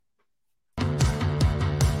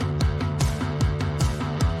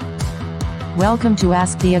Welcome to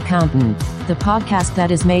Ask the Accountant, the podcast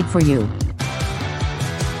that is made for you.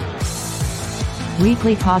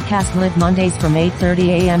 Weekly podcast live Mondays from 8:30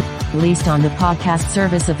 a.m., released on the podcast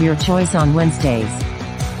service of your choice on Wednesdays.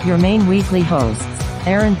 Your main weekly hosts,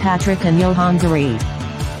 Aaron, Patrick, and Johann Goree.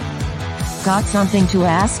 Got something to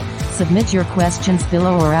ask? Submit your questions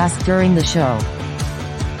below or ask during the show.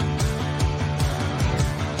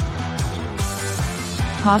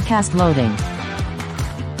 Podcast loading.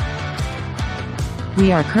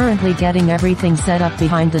 We are currently getting everything set up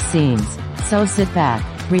behind the scenes, so sit back,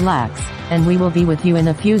 relax, and we will be with you in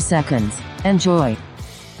a few seconds. Enjoy.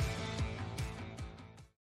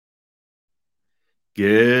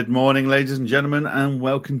 Good morning, ladies and gentlemen, and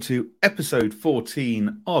welcome to episode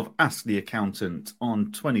 14 of Ask the Accountant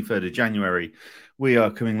on 23rd of January. We are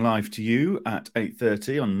coming live to you at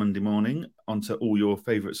 8:30 on Monday morning onto all your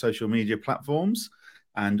favourite social media platforms,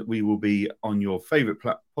 and we will be on your favourite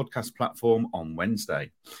podcast platform on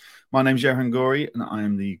Wednesday. My name is Johann Goree, and I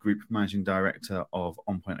am the Group Managing Director of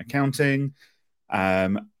On Point Accounting.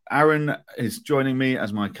 Aaron is joining me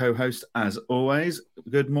as my co-host, as always.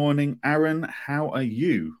 Good morning, Aaron. How are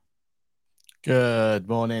you? Good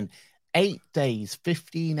morning. 8 days,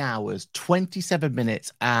 15 hours, 27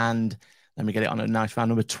 minutes, and let me get it on a nice round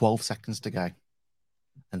number, 12 seconds to go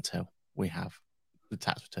until we have the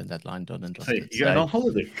tax return deadline done and dusted. Hey, you're going on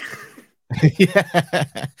holiday?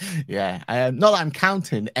 Yeah. Not that I'm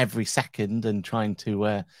counting every second and trying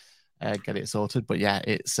to get it sorted, but yeah,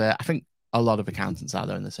 it's. I think a lot of accountants out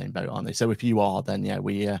there in the same boat, aren't they? So if you are, then yeah,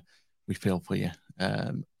 we feel for you.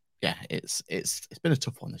 Yeah, it's been a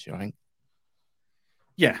tough one this year, I think.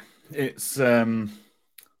 Yeah, it's. I'm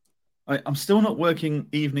still not working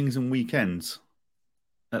evenings and weekends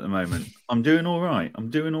at the moment. I'm doing all right.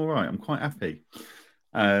 I'm quite happy.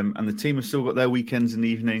 And the team have still got their weekends and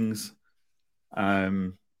evenings.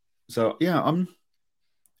 So yeah,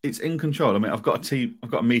 it's in control. I mean, I've got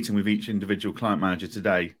a meeting with each individual client manager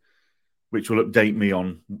today, which will update me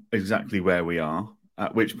on exactly where we are,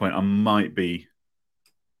 at which point I might be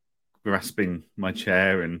grasping my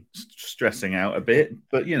chair and stressing out a bit.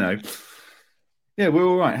 But, yeah, we're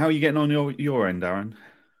all right. How are you getting on your end, Aaron?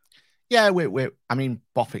 Yeah, I mean,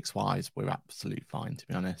 Bofix-wise, we're absolutely fine, to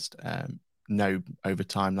be honest. No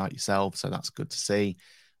overtime like yourself, so that's good to see.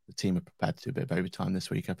 The team are prepared to do a bit of overtime this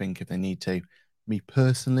week, I think, if they need to. Me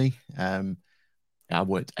personally, I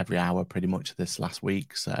worked every hour pretty much this last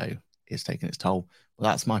week, so it's taken its toll.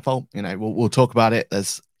 Well, that's my fault. We'll talk about it.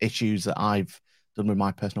 There's issues that I've done with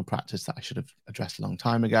my personal practice that I should have addressed a long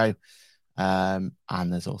time ago. And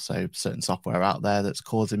there's also certain software out there that's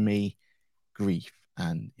causing me grief.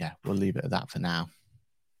 And yeah, we'll leave it at that for now.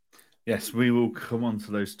 Yes, we will come on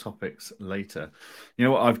to those topics later. You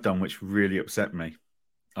know what I've done, which really upset me?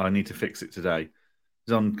 I need to fix it today.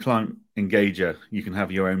 Is on Client Engager, you can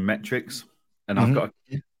have your own metrics. And I've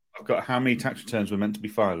got how many tax returns we're meant to be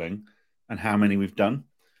filing and how many we've done.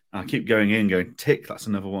 And I keep going in, going, tick, that's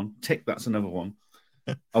another one. Tick, that's another one.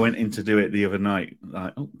 I went in to do it the other night.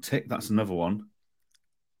 Like, oh, tick, that's another one.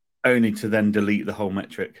 Only to then delete the whole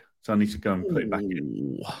metric. So I need to go and put it back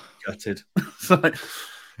in. Gutted. So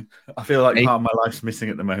I feel like part of my life's missing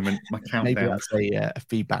at the moment. My countdown. Maybe that's a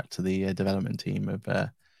feedback to the development team of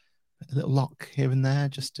a little lock here and there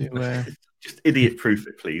just to... Just idiot-proof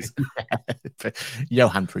it, please.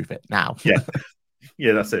 Johann proof it now.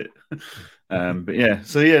 Yeah, that's it. But yeah,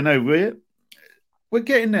 so yeah, no, we're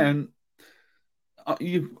getting there. And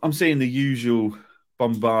I'm seeing the usual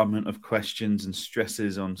bombardment of questions and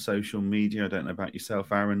stresses on social media. I don't know about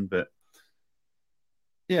yourself, Aaron, but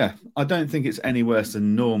yeah, I don't think it's any worse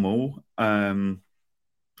than normal. And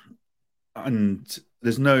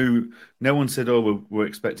there's no one said, oh, we're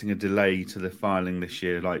expecting a delay to the filing this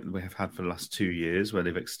year like we have had for the last 2 years where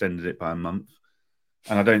they've extended it by a month.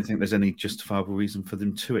 And I don't think there's any justifiable reason for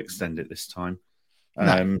them to extend it this time.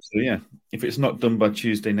 No. So, yeah, if it's not done by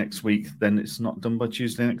Tuesday next week, then it's not done by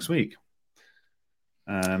Tuesday next week.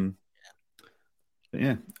 But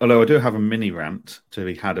yeah, although I do have a mini rant to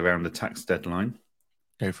be had around the tax deadline.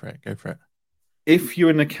 Go for it. If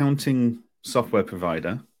you're an accounting software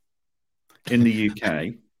provider in the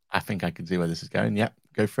UK, I think I can see where this is going. Yep,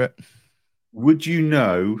 go for it. Would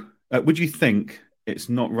you think it's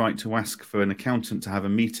not right to ask for an accountant to have a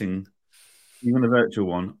meeting, even a virtual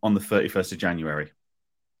one, on the 31st of January?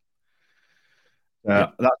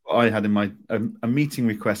 That's what I had in my... a meeting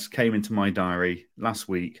request came into my diary last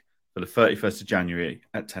week for the 31st of January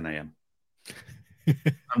at 10 a.m.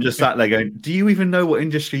 I'm just sat there going, do you even know what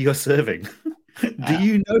industry you're serving? Do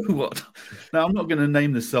you know what? Now, I'm not going to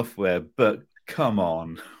name the software, but come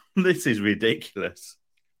on. This is ridiculous.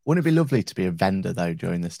 Wouldn't it be lovely to be a vendor, though,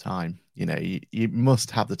 during this time? You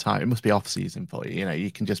must have the time. It must be off season for you.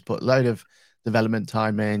 You can just put a load of development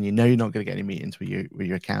time in. You're not going to get any meetings with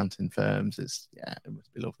your accounting firms. It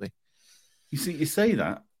must be lovely. You see, you say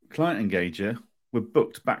that client engager, we're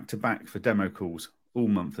booked back to back for demo calls all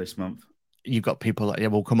month this month. You've got people like,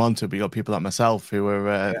 we'll come on to it. We've got people like myself who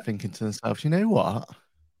are thinking to themselves, you know what?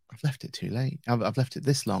 I've left it too late. I've left it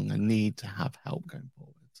this long. I need to have help going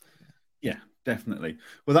forward. So, yeah, definitely.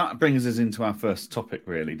 Well, that brings us into our first topic,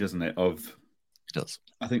 really, doesn't it? It does.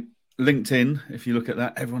 I think LinkedIn, if you look at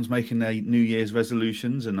that, everyone's making their New Year's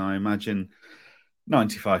resolutions, and I imagine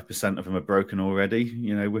 95% of them are broken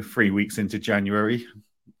already. We're 3 weeks into January.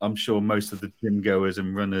 I'm sure most of the gym goers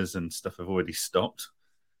and runners and stuff have already stopped.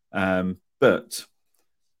 But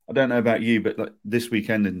I don't know about you, but like this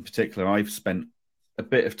weekend in particular, I've spent a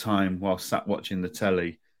bit of time while sat watching the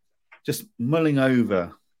telly, just mulling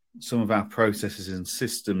over some of our processes and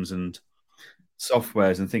systems and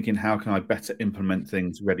softwares and thinking, how can I better implement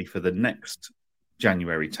things ready for the next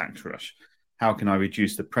January tax rush? How can I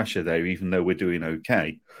reduce the pressure there, even though we're doing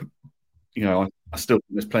okay? I still think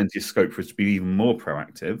there's plenty of scope for us to be even more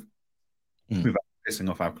proactive without pissing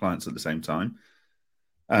off our clients at the same time.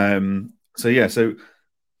 So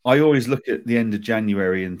I always look at the end of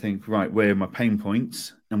January and think, right, where are my pain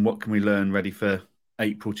points and what can we learn ready for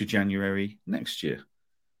April to January next year?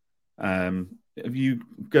 Have you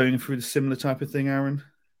going through the similar type of thing, Aaron?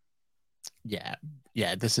 Yeah,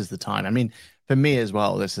 this is the time. I mean, for me as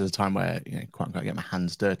well, this is a time where, quite unquote, I get my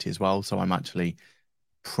hands dirty as well. So I'm actually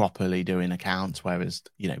properly doing accounts, whereas,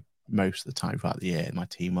 most of the time throughout the year, my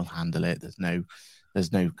team will handle it. There's no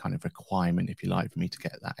kind of requirement, if you like, for me to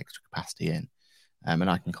get that extra capacity in. And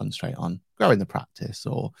I can concentrate on growing the practice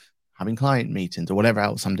or having client meetings or whatever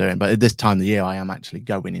else I'm doing. But at this time of the year, I am actually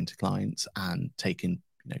going into clients and taking,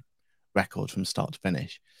 records from start to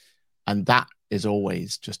finish. And that is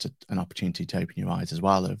always just an opportunity to open your eyes as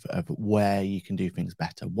well of where you can do things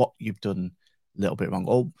better, what you've done a little bit wrong,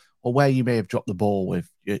 or where you may have dropped the ball with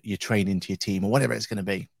your training to your team or whatever it's going to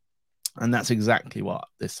be. And that's exactly what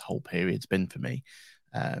this whole period's been for me.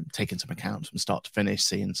 Taking some accounts from start to finish,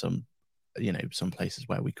 seeing some places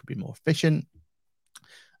where we could be more efficient,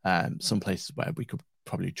 some places where we could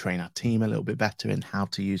probably train our team a little bit better in how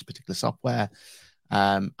to use particular software.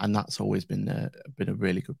 And that's always been a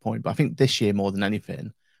really good point. But I think this year, more than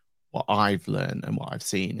anything, what I've learned and what I've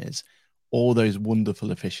seen is all those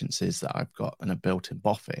wonderful efficiencies that I've got and are built in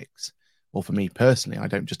Bofix. Well, for me personally, I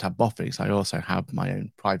don't just have Bofix, I also have my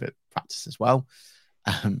own private practice as well.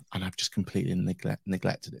 And I've just completely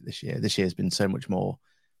neglected it this year. This year has been so much more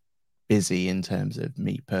busy in terms of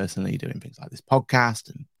me personally doing things like this podcast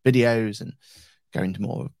and videos and going to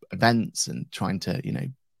more events and trying to,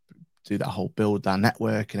 do that whole build our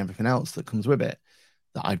network and everything else that comes with it,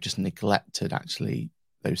 that I've just neglected actually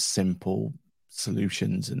those simple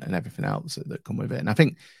solutions and everything else that come with it. And I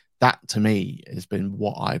think that to me has been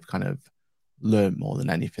what I've kind of learned more than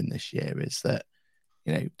anything this year, is that,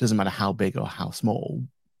 it doesn't matter how big or how small.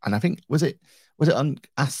 And I think, was it on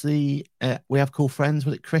Ask the We Have Cool Friends,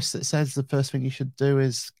 was it Chris that says the first thing you should do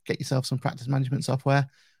is get yourself some practice management software?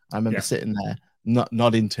 I remember sitting there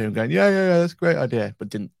nodding to him going, yeah, that's a great idea, but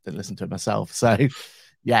didn't listen to it myself. So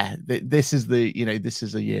this is this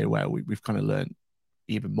is a year where we've kind of learned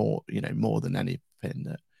even more, more than anything,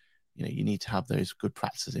 that you need to have those good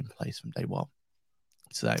practices in place from day one.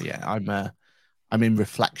 So I'm in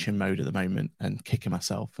reflection mode at the moment and kicking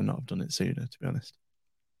myself for not have done it sooner, to be honest.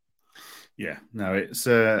 Yeah, no, it's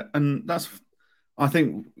and that's, I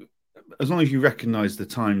think, as long as you recognize the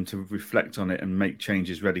time to reflect on it and make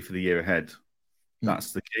changes ready for the year ahead,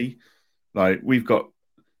 that's the key. Like, we've got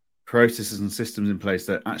processes and systems in place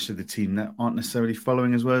that actually the team that aren't necessarily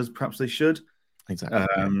following as well as perhaps they should. Exactly.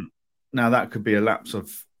 Now that could be a lapse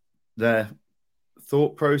of their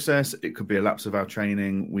thought process. It could be a lapse of our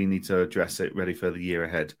training. We need to address it ready for the year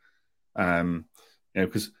ahead.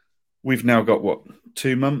 Because we've now got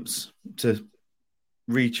 2 months to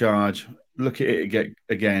recharge, look at it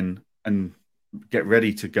again, and get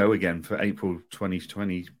ready to go again for April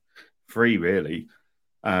 2023, really.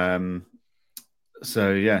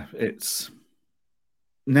 It's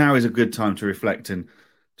now is a good time to reflect and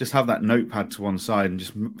just have that notepad to one side and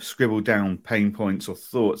just scribble down pain points or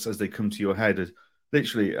thoughts as they come to your head.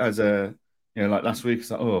 Literally, as like last week,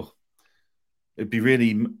 it's like, it'd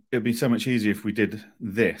be so much easier if we did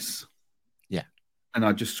this. Yeah. And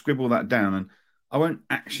I just scribble that down, and I won't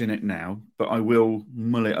action it now, but I will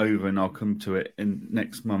mull it over, and I'll come to it in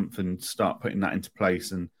next month and start putting that into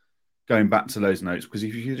place and going back to those notes. Because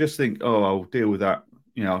if you just think, I'll deal with that,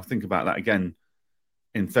 I'll think about that again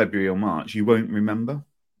in February or March, you won't remember.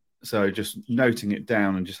 So just noting it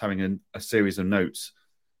down and just having a series of notes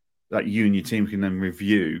that you and your team can then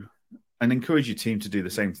review and encourage your team to do the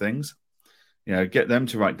same things. Get them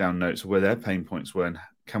to write down notes of where their pain points were and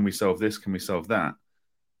can we solve this? Can we solve that?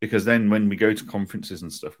 Because then when we go to conferences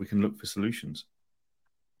and stuff, we can look for solutions.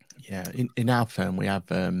 Yeah, in our firm, we have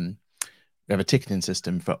a ticketing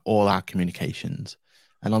system for all our communications.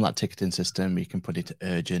 And on that ticketing system, we can put it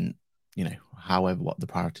urgent, however, what the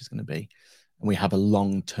priority is going to be. And we have a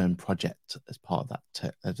long-term project as part of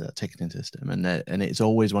that ticketing system. And it's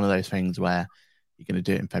always one of those things where you're going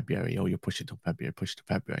to do it in February or you'll push it to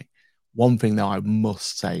February. One thing that I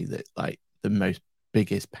must say that like the most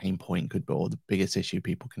biggest pain point could be, or the biggest issue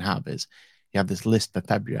people can have, is you have this list for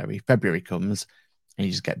February. February comes and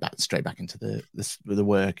you just get straight back into the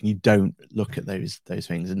work, and you don't look at those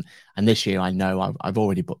things. And this year, I know I've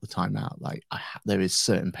already booked the time out. Like there is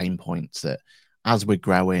certain pain points that as we're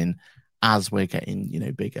growing, as we're getting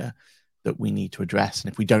bigger, that we need to address.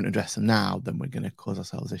 And if we don't address them now, then we're going to cause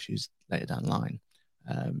ourselves issues later down the line.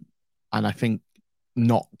 And I think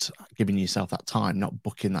not giving yourself that time, not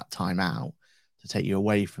booking that time out to take you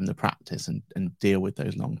away from the practice and deal with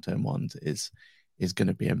those long-term ones is going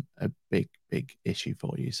to be a big issue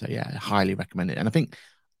for you. So yeah, I highly recommend it. And I think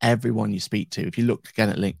everyone you speak to, if you look again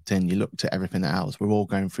at LinkedIn, you look to everything else, we're all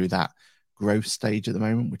going through that growth stage at the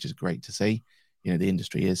moment, which is great to see. The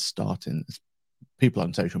industry is starting, people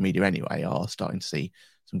on social media anyway are starting to see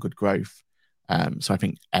some good growth. So I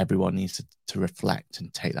think everyone needs to reflect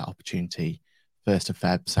and take that opportunity, 1st of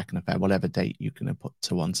Feb, 2nd of Feb, whatever date you're going to put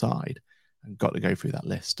to one side, and got to go through that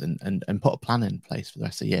list and put a plan in place for the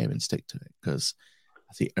rest of the year and stick to it, because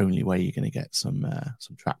that's the only way you're going to get some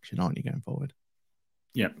traction, aren't you, going forward?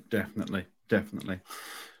 Yeah, definitely.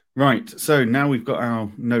 Right, so now we've got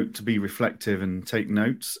our note to be reflective and take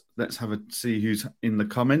notes. Let's see who's in the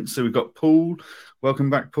comments. So we've got Paul. Welcome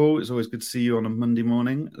back, Paul. It's always good to see you on a Monday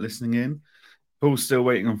morning listening in. Paul's still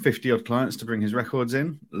waiting on 50-odd clients to bring his records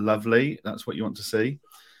in. Lovely. That's what you want to see.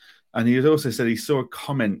 And he had also said he saw a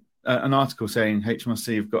comment, an article saying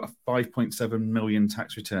HMRC have got 5.7 million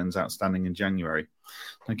tax returns outstanding in January.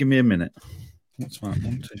 Now, give me a minute. What's that?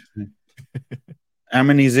 1, 2, 3. How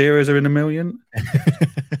many zeros are in a million?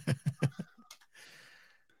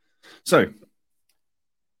 So,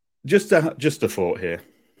 just a thought here.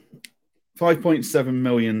 5.7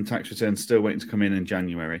 million tax returns still waiting to come in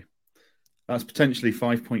January. That's potentially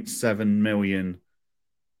 5.7 million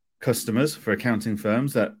customers for accounting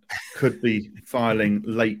firms that could be filing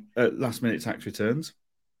last-minute tax returns.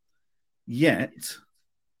 Yet,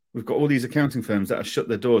 we've got all these accounting firms that have shut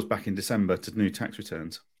their doors back in December to new tax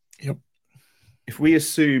returns. Yep. If we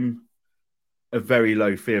assume a very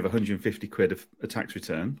low fee of 150 quid of a tax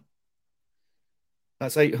return,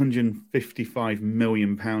 that's 855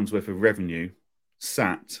 million pounds worth of revenue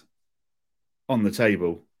sat on the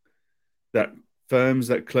table that firms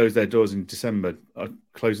that close their doors in December are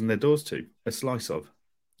closing their doors to, a slice of.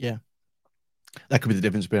 Yeah. That could be the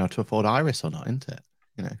difference between able to afford Iris or not, isn't it?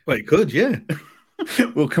 Well, it could, yeah.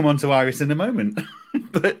 We'll come on to Iris in a moment.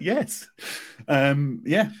 But yes.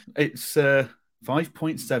 It's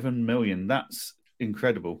 5.7 million. That's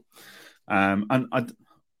incredible. And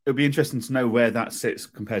it'll be interesting to know where that sits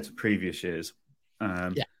compared to previous years.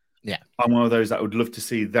 Yeah. I'm one of those that would love to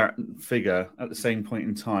see that figure at the same point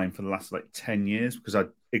in time for the last 10 years, because I'd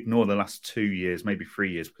ignore the last 2 years, maybe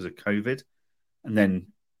 3 years because of COVID, and then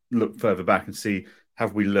look further back and see,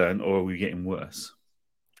 have we learned or are we getting worse?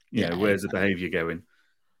 Where's the behaviour going?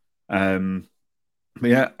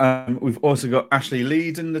 We've also got Ashley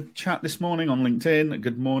Leeds in the chat this morning on LinkedIn.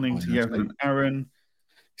 Good morning to Johan and Aaron.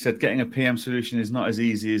 He said, getting a PM solution is not as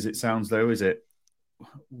easy as it sounds, though, is it?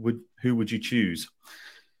 Who would you choose?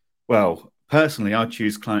 Well, personally, I'd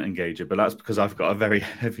choose Client Engager, but that's because I've got a very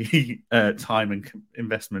heavy time and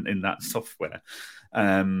investment in that software.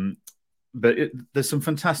 But there's some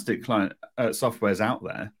fantastic client softwares out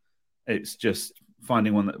there. It's just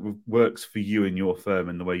finding one that works for you and your firm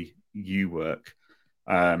and the way you work.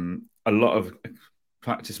 A lot of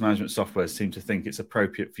practice management softwares seem to think it's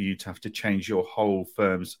appropriate for you to have to change your whole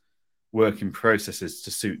firm's working processes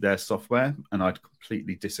to suit their software, and I'd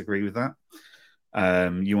completely disagree with that.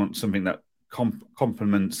 You want something that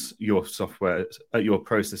complements your software, your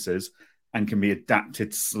processes, and can be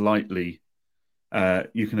adapted slightly.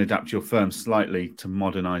 You can adapt your firm slightly to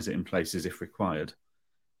modernize it in places if required.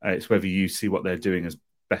 It's whether you see what they're doing as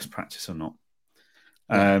best practice or not.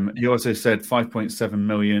 You also said 5.7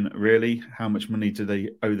 million. Really? How much money do they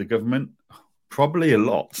owe the government? Probably a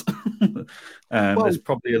lot. There's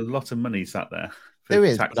probably a lot of money sat there. There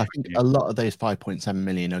is, but I think a lot of those 5.7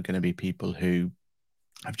 million are going to be people who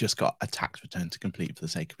have just got a tax return to complete for the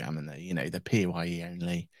sake of it. I mean, they're PAYE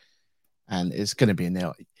only, and it's going to be a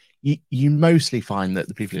nil. You mostly find that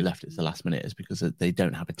the people who left it to the last minute is because they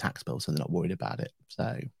don't have a tax bill, so they're not worried about it.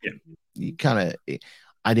 So you kind of,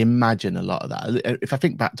 I'd imagine a lot of that. If I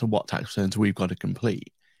think back to what tax returns we've got to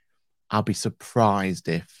complete, I'll be surprised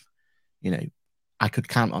if, I could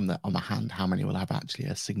count on the hand how many will have actually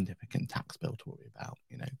a significant tax bill to worry about,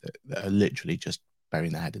 that are literally just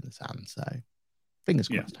burying their head in the sand. So fingers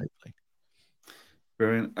crossed, hopefully.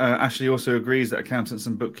 Brilliant. Ashley also agrees that accountants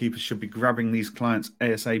and bookkeepers should be grabbing these clients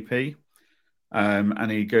ASAP.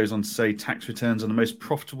 And he goes on to say tax returns are the most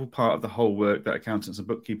profitable part of the whole work that accountants and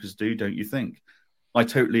bookkeepers do, don't you think? I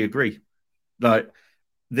totally agree. Like,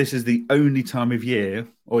 this is the only time of year,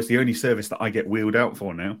 or it's the only service that I get wheeled out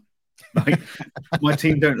for now. Like, my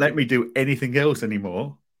team don't let me do anything else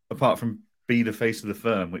anymore, apart from be the face of the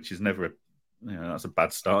firm, which is never that's a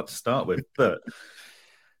bad start to start with. But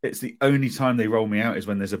it's the only time they roll me out is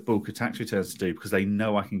when there's a bulk of tax returns to do, because they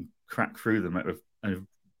know I can crack through them at a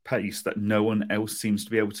pace that no one else seems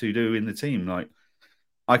to be able to do in the team. Like,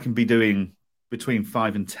 I can be doing between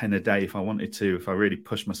 5 and 10 a day if I wanted to. If I really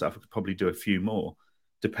push myself, I could probably do a few more,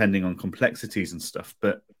 depending on complexities and stuff.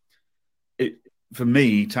 But for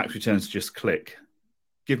me, tax returns just click.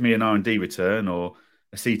 Give me an R&D return or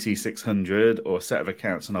a CT 600 or a set of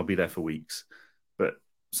accounts, and I'll be there for weeks. But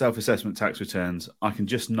self-assessment tax returns, I can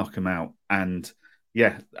just knock them out. And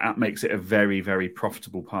that makes it a very, very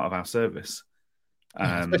profitable part of our service.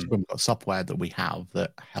 Especially when we've got software that we have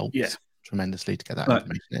that helps tremendously to get that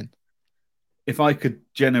information in. If I could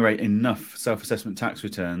generate enough self-assessment tax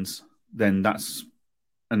returns, then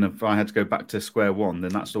and if I had to go back to square one,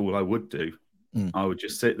 then that's all I would do. I would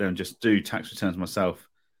just sit there and just do tax returns myself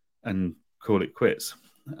and call it quits,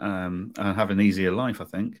 and have an easier life, I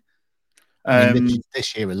think.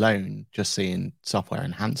 This year alone, just seeing software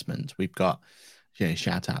enhancements, we've got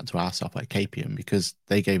shout out to our software Capium, because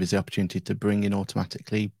they gave us the opportunity to bring in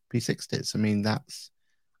automatically P60s. I mean, that's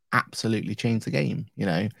absolutely changed the game.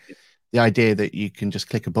 The idea that you can just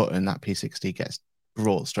click a button, that P60 gets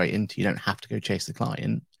brought straight into you, don't have to go chase the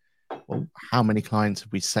client. Well, how many clients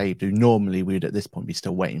have we saved who normally we would at this point be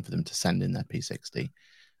still waiting for them to send in their P60?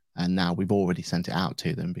 And now we've already sent it out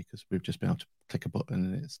to them because we've just been able to click a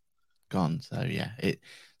button and it's gone. So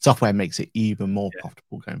software makes it even more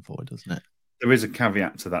profitable going forward, doesn't it? There is a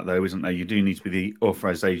caveat to that, though, isn't there? You do need to be the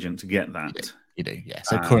authorized agent to get that. You do, yeah.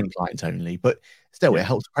 So current clients only, but still, it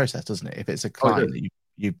helps the process, doesn't it? If it's a client that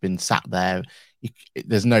you've been sat there,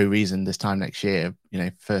 there's no reason this time next year,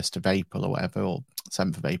 1st of April or whatever, or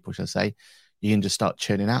 7th of April, should I say, you can just start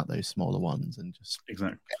churning out those smaller ones and just get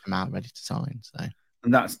them out ready to sign. So,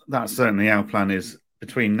 and that's certainly our plan. Is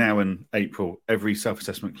between now and April, every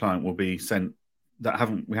self-assessment client will be sent that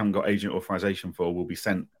we haven't got agent authorization for, will be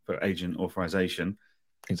sent for agent authorization.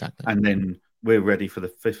 Exactly. And then we're ready for the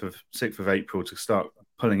 6th of April to start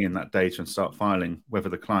pulling in that data and start filing, whether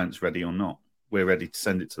the client's ready or not. We're ready to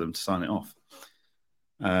send it to them to sign it off.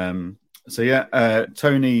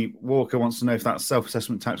 Tony Walker wants to know if that's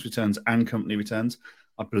self-assessment tax returns and company returns.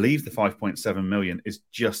 I believe the 5.7 million is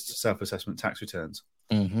just self-assessment tax returns.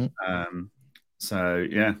 Mm-hmm.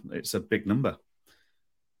 It's a big number.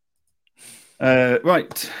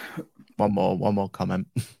 Right. One more comment.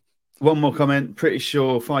 One more comment. Pretty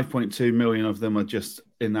sure 5.2 million of them are just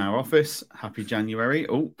in our office. Happy January.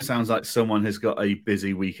 Oh, sounds like someone has got a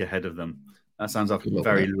busy week ahead of them. That sounds like a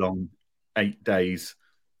very long 8 days,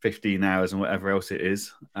 15 hours, and whatever else it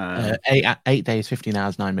is. 8 days, 15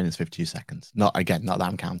 hours, 9 minutes, 52 seconds. Not that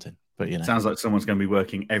I'm counting, but Sounds like someone's going to be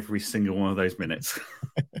working every single one of those minutes.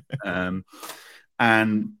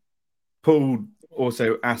 And Paul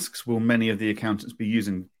also asks, will many of the accountants be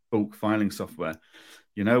using bulk filing software?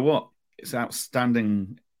 You know what? It's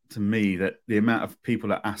outstanding to me that the amount of people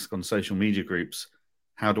that ask on social media groups,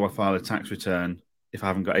 how do I file a tax return if I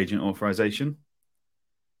haven't got agent authorization?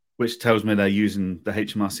 Which tells me they're using the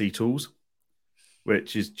HMRC tools,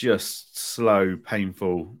 which is just slow,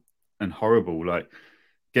 painful, and horrible. Like,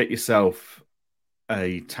 get yourself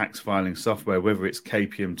a tax filing software, whether it's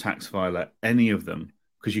Capium, Tax Filer, any of them,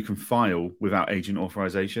 because you can file without agent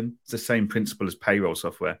authorization. It's the same principle as payroll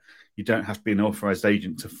software. You don't have to be an authorized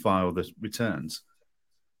agent to file the returns.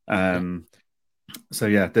 There's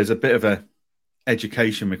a bit of a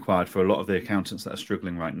education required for a lot of the accountants that are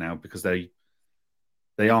struggling right now, because they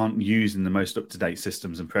aren't using the most up-to-date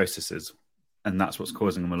systems and processes, and that's what's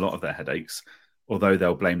causing them a lot of their headaches, although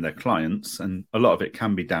they'll blame their clients, and a lot of it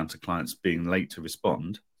can be down to clients being late to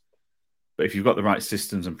respond. But if you've got the right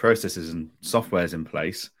systems and processes and softwares in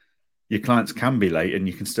place, your clients can be late and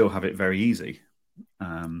you can still have it very easy.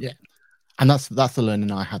 And that's the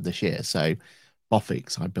learning I had this year. So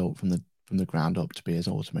Bofix I built from the ground up to be as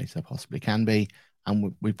automated as I possibly can be,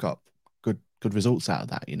 and we've got good results out of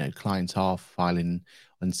that. You know, clients are filing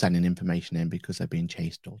and sending information in because they're being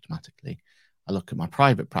chased automatically. I look at my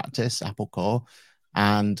private practice, Apple Core,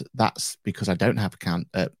 and that's because I don't have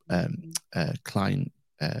a client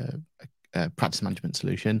practice management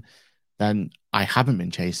solution. Then I haven't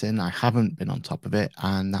been chasing, I haven't been on top of it,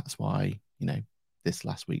 and that's why, you know, this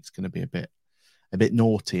last week's going to be a bit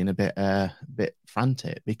naughty and a bit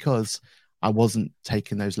frantic, because I wasn't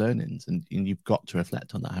taking those learnings, and you've got to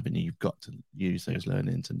reflect on that, haven't you? You've got to use those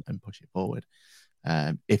learnings and push it forward.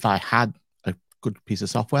 If I had a good piece of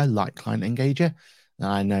software like Client Engager, then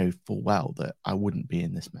I know full well that I wouldn't be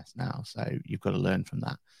in this mess now. So you've got to learn from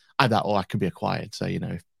that. Either that, or I could be acquired. So, you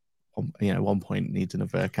know, if one point needs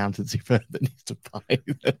another accountancy firm that needs to buy.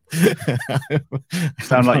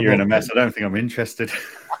 Sound like you're in a mess. I don't think I'm interested.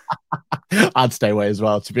 I'd stay away as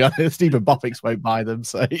well, to be honest. Even Bofix won't buy them,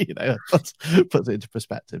 so, you know, puts it into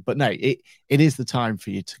perspective. But no, it is the time for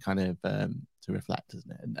you to kind of to reflect,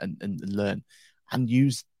 isn't it, and learn and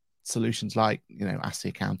use solutions like, you know, Ask the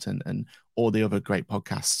Accountant and all the other great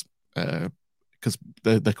podcasts, because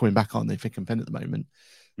they're coming back on the thick and thin at the moment.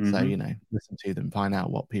 Mm-hmm. So, you know, listen to them, find out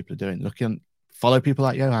what people are doing. Follow people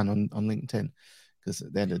like Johann on LinkedIn, because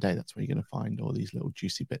at the end of the day, that's where you're going to find all these little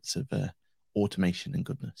juicy bits of automation and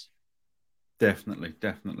goodness. Definitely.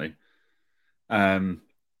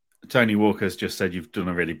 Tony Walker's just said you've done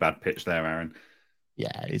a really bad pitch there, Aaron.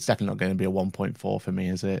 Yeah, it's definitely not going to be a 1.4 for me,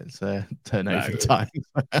 is it? It's a turnover time.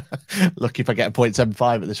 Lucky if I get a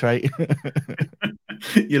 0.75 at this rate.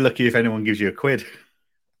 You're lucky if anyone gives you a quid.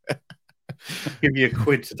 Give you a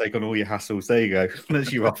quid to take on all your hassles. There you go.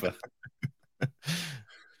 That's your offer.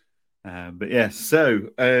 But yeah, so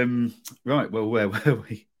right. Well, where were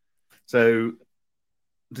we? So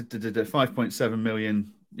 5.7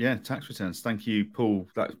 million. Yeah, tax returns. Thank you, Paul.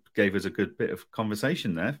 That gave us a good bit of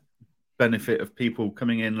conversation there. Benefit of people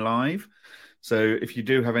coming in live. So if you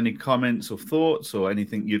do have any comments or thoughts or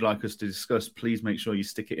anything you'd like us to discuss, please make sure you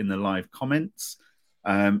stick it in the live comments.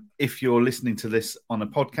 If you're listening to this on a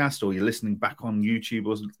podcast, or you're listening back on YouTube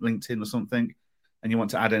or LinkedIn or something, and you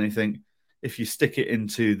want to add anything, if you stick it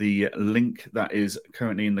into the link that is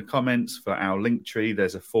currently in the comments for our link tree,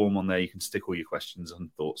 there's a form on there you can stick all your questions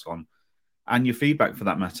and thoughts on, and your feedback for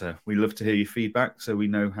that matter. We love to hear your feedback so we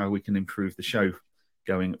know how we can improve the show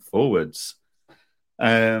going forwards.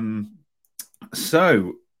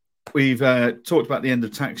 So we've talked about the end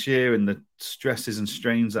of tax year and the stresses and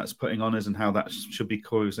strains that's putting on us, and how that should be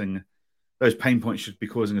causing, those pain points should be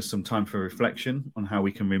causing us some time for reflection on how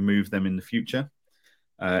we can remove them in the future.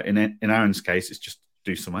 In Aaron's case, it's just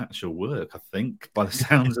do some actual work, I think, by the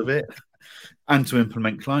sounds of it, and to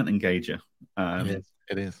implement Client Engager. It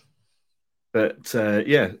is. But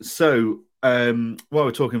yeah, so while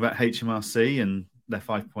we're talking about HMRC and their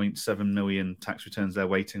 5.7 million tax returns they're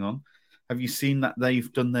waiting on, have you seen that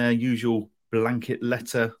they've done their usual blanket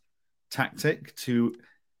letter tactic to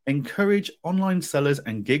encourage online sellers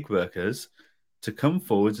and gig workers to come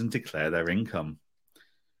forwards and declare their income?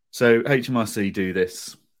 So HMRC do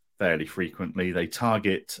this fairly frequently. They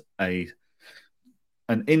target an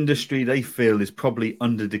industry they feel is probably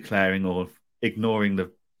under declaring or ignoring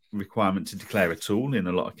the requirement to declare at all in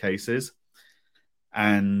a lot of cases.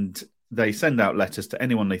 And they send out letters to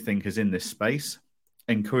anyone they think is in this space,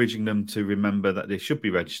 encouraging them to remember that they should be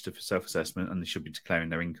registered for self-assessment and they should be declaring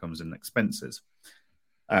their incomes and expenses.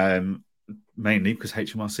 Mainly because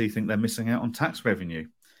HMRC think they're missing out on tax revenue,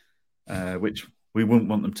 which we wouldn't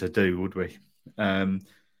want them to do, would we?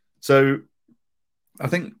 So I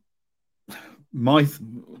think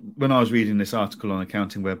when I was reading this article on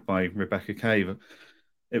Accounting Web by Rebecca Cave,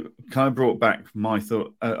 it kind of brought back my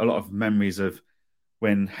thought, a lot of memories of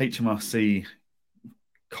when HMRC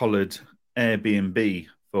collared Airbnb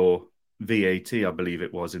for VAT, I believe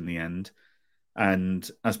it was in the end. And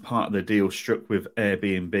as part of the deal struck with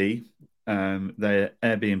Airbnb,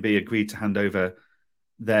 Airbnb agreed to hand over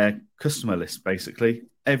their customer list, basically.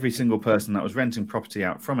 Every single person that was renting property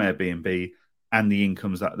out from Airbnb and the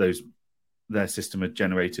incomes that their system had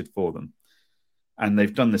generated for them. And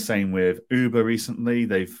they've done the same with Uber recently.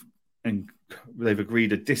 They've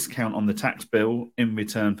agreed a discount on the tax bill in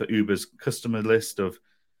return for Uber's customer list of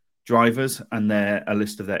drivers and a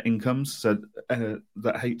list of their incomes, so that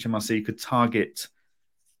HMRC could target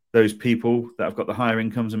those people that have got the higher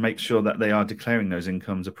incomes and make sure that they are declaring those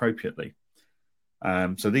incomes appropriately.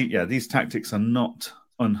 So these tactics are not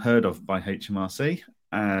unheard of by HMRC,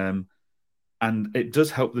 and it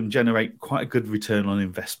does help them generate quite a good return on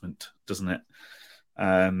investment, doesn't it?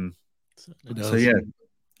 It does. So yeah,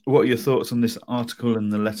 What are your thoughts on this article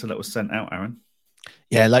and the letter that was sent out, Aaron?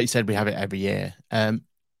 Yeah, like you said, we have it every year.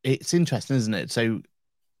 It's interesting, isn't it? So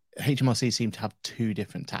HMRC seem to have two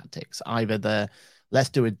different tactics. Either let's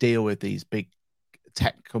do a deal with these big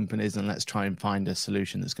tech companies and let's try and find a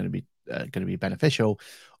solution that's going to be beneficial,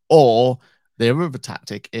 or the other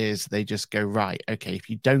tactic is they just go, right, okay, if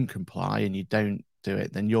you don't comply and you don't do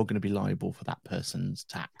it, then you're going to be liable for that person's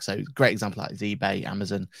tax. So great example like is eBay,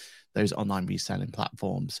 Amazon, those online reselling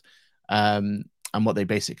platforms. And what they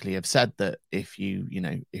basically have said that if you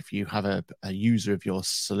have a user of your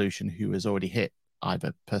solution who has already hit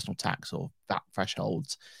either personal tax or VAT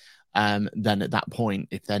thresholds, then at that point,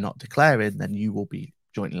 if they're not declaring, then you will be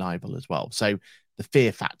jointly liable as well. So the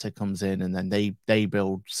fear factor comes in, and then they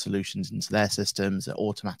build solutions into their systems that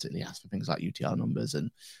automatically ask for things like UTR numbers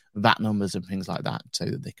and VAT numbers and things like that so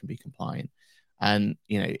that they can be compliant. And,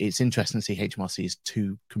 it's interesting to see HMRC's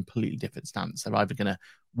two completely different stance. They're either going to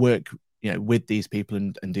work, with these people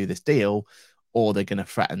and do this deal, or they're going to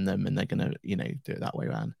threaten them and they're going to, do it that way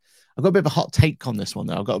around. I've got a bit of a hot take on this one,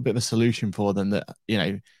 though. I've got a bit of a solution for them that,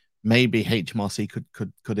 maybe HMRC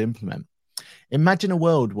could implement. Imagine a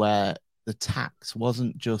world where the tax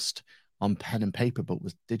wasn't just on pen and paper, but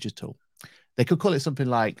was digital. They could call it something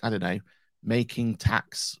like, I don't know, making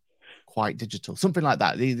tax quite digital, something like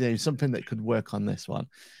that. Something that could work on this one.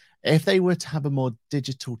 If they were to have a more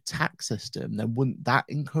digital tax system, then wouldn't that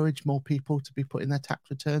encourage more people to be putting their tax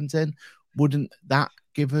returns in? Wouldn't that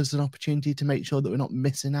give us an opportunity to make sure that we're not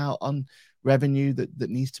missing out on revenue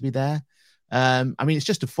that needs to be there? I mean, it's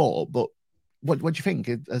just a thought, but what do you think?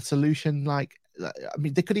 A solution like, I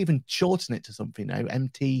mean, they could even shorten it to something,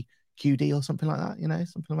 MTQD or something like that,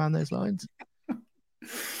 something around those lines.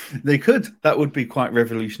 They could. That would be quite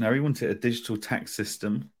revolutionary, wouldn't it? A digital tax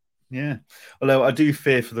system. Yeah. Although I do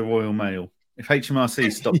fear for the Royal Mail. If HMRC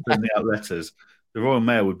stopped sending out letters, the Royal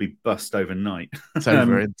Mail would be bust overnight. It's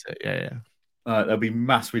over, isn't it? Yeah. There'll be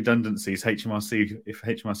mass redundancies. If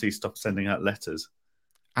HMRC stops sending out letters,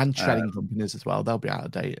 and shredding companies as well, they'll be out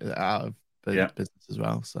of business as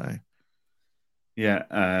well. So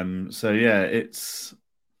it's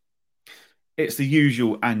the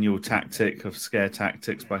usual annual tactic of scare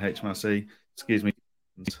tactics by HMRC. Excuse me.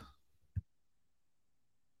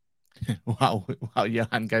 Wow,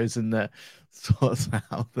 Johan goes and sorts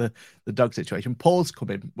out the dog situation. Paul's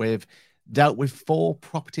dealt with 4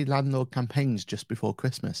 property landlord campaigns just before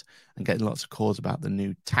Christmas and getting lots of calls about the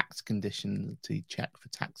new tax conditions to check for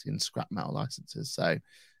taxi and scrap metal licenses. So,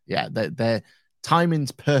 yeah, their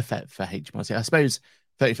timing's perfect for HMRC. I suppose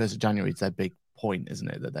 31st of January is their big point, isn't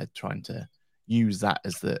it? That they're trying to use that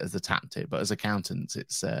as the tactic. But as accountants,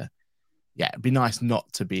 it's it'd be nice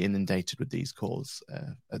not to be inundated with these calls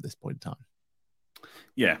at this point in time.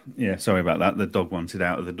 Yeah. Sorry about that. The dog wanted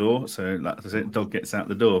out of the door, so that's it. Dog gets out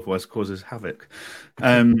the door, otherwise causes havoc.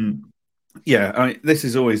 I mean, this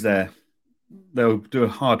is always there. They'll do a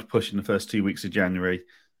hard push in the first 2 weeks of January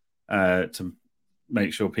to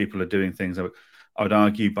make sure people are doing things. I would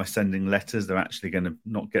argue by sending letters, they're actually going to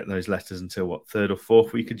not get those letters until 3rd or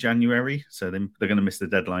 4th week of January. So they're going to miss the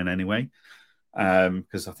deadline anyway.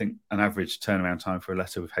 Because I think an average turnaround time for a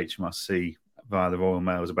letter with HMRC via the Royal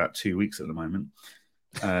Mail is about 2 weeks at the moment.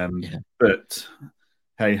 But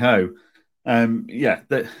hey ho,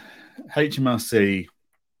 the HMRC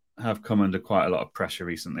have come under quite a lot of pressure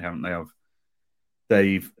recently, haven't they?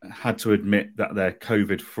 They've had to admit that their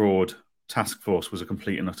COVID fraud task force was a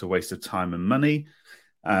complete and utter waste of time and money,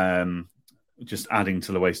 just adding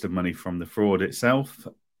to the waste of money from the fraud itself.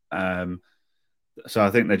 So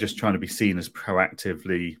I think they're just trying to be seen as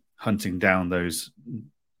proactively hunting down those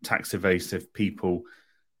tax evasive people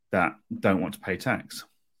that don't want to pay tax.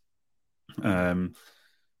 Whether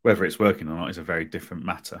it's working or not is a very different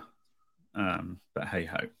matter. But hey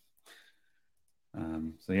ho.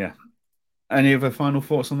 Any other final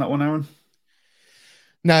thoughts on that one, Aaron?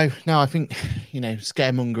 No, I think,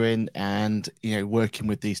 scaremongering and, working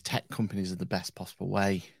with these tech companies in the best possible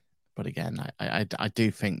way. But again, I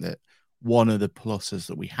do think that one of the pluses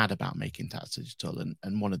that we had about making tax digital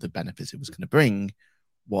and one of the benefits it was going to bring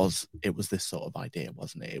was it was this sort of idea,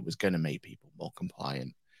 wasn't it? It was going to make people more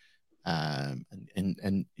compliant and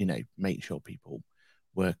make sure people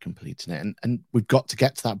were completing it. And we've got to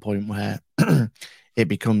get to that point where it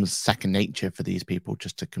becomes second nature for these people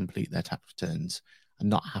just to complete their tax returns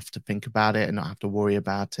and not have to think about it and not have to worry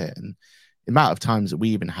about it. And the amount of times that we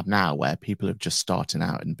even have now where people are just starting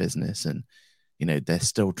out in business and they're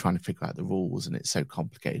still trying to figure out the rules and it's so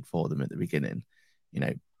complicated for them at the beginning.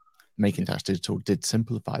 Making tax digital did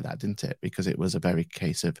simplify that, didn't it? Because it was a very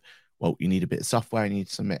case of, well, you need a bit of software, you need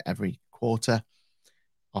to submit every quarter.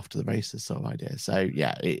 off to the races sort of idea. So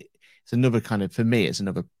yeah, it's another kind of, for me, it's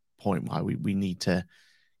another point why we need to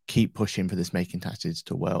keep pushing for this making tax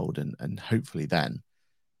digital world, and hopefully then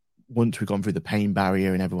once we've gone through the pain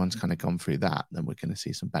barrier and everyone's kind of gone through that, then we're going to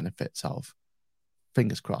see some benefits of,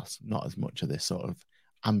 fingers crossed, not as much of this sort of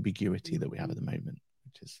ambiguity that we have at the moment,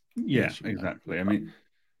 which is exactly. I mean,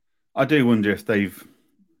 I do wonder if the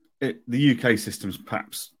UK system's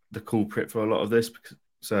perhaps the culprit for a lot of this.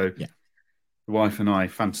 The wife and I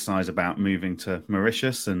fantasize about moving to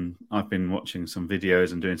Mauritius, and I've been watching some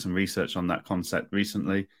videos and doing some research on that concept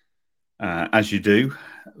recently, as you do.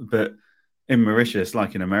 But in Mauritius,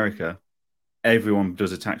 like in America, everyone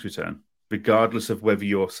does a tax return, regardless of whether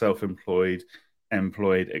you're self-employed,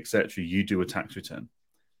 employed, etc. You do a tax return.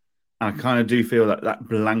 I kind of do feel that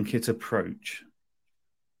blanket approach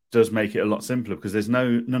does make it a lot simpler, because there's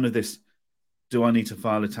none of this, do I need to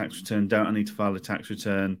file a tax return? Don't I need to file a tax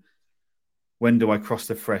return? When do I cross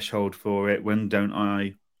the threshold for it? When don't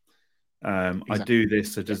I? Exactly. I do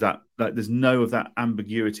this, so does that? Like, there's no of that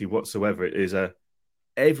ambiguity whatsoever. It is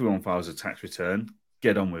everyone files a tax return,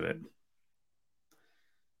 get on with it.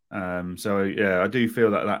 So yeah, I do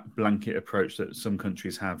feel that blanket approach that some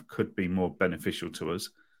countries have could be more beneficial to us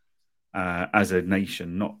as a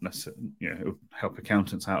nation. Not necessarily, it would help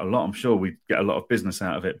accountants out a lot. I'm sure we'd get a lot of business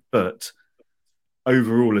out of it, but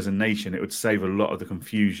overall, as a nation, it would save a lot of the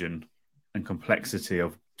confusion and complexity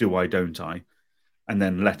of do I, don't I, and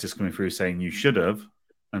then letters coming through saying you should have,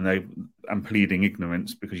 and pleading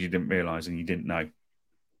ignorance because you didn't realise and you didn't know.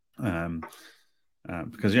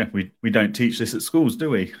 Because we don't teach this at schools, do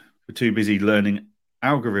we? We're too busy learning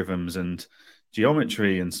algorithms and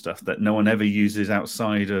geometry and stuff that no one ever uses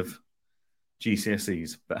outside of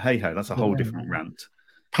GCSEs. But hey ho, that's a whole different rant.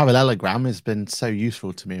 Parallelogram has been so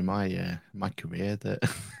useful to me in my career that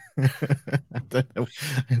I don't know.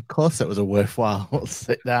 Of course, it was a worthwhile to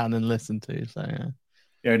sit down and listen to. So yeah.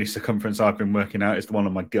 The only circumference I've been working out is the one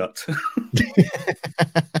on my gut.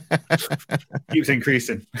 Keeps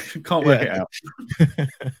increasing. Can't work it out.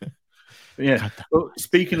 Yeah. Well,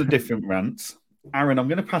 speaking of different rants, Aaron, I'm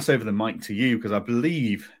going to pass over the mic to you because I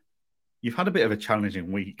believe you've had a bit of a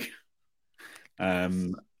challenging week.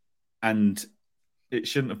 And it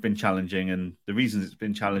shouldn't have been challenging, and the reasons it's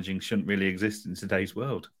been challenging shouldn't really exist in today's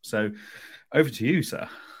world. So over to you, sir.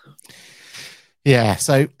 Yeah,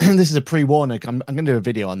 so this is a pre-warning. I'm going to do a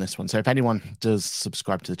video on this one. So if anyone does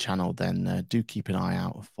subscribe to the channel, then do keep an eye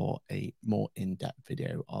out for a more in-depth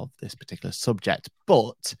video of this particular subject.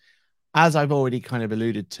 But as I've already kind of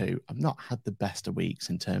alluded to, I've not had the best of weeks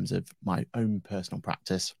in terms of my own personal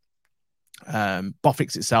practice.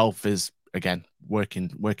 Bofix itself is, again, working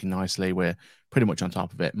nicely. We're pretty much on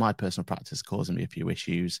top of it. My personal practice causing me a few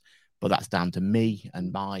issues, but that's down to me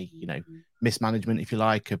and my, mismanagement, if you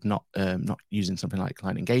like, of not using something like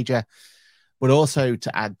Client Engager. But also,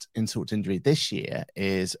 to add insult to injury this year,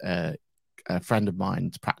 is a friend of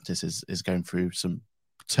mine's practice is going through some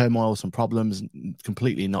turmoil, some problems,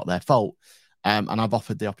 completely not their fault. And I've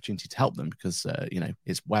offered the opportunity to help them because,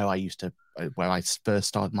 it's where I first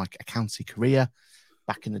started my accountancy career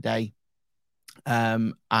back in the day.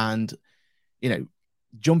 And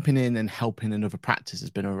jumping in and helping another practice has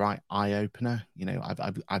been a right eye opener.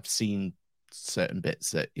 I've seen certain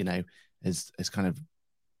bits that is kind of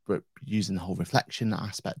using the whole reflection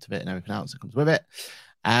aspect of it and everything else that comes with it.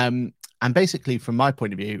 And basically, from my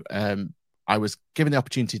point of view, I was given the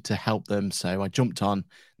opportunity to help them, so I jumped on.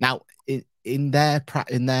 Now, in their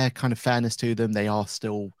kind of fairness to them, they are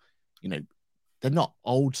still, they're not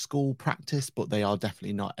old school practice, but they are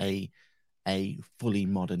definitely not a fully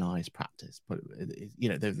modernized practice. But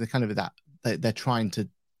they're kind of that they're trying to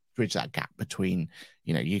bridge that gap between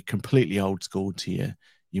your completely old school to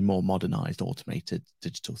your more modernized automated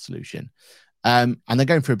digital solution. And they're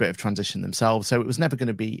going through a bit of transition themselves, so it was never going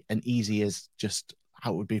to be as easy as just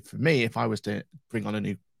how it would be for me if I was to bring on a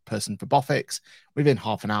new person for Bofix. Within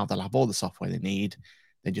half an hour, they'll have all the software they need.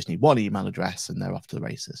 They just need one email address and they're off to the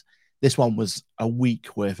races. This one was a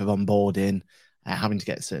week worth of onboarding, having to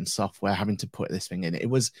get certain software, having to put this thing in. It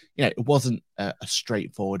was, it wasn't a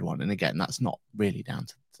straightforward one. And again, that's not really down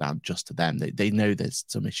just to them. They know there's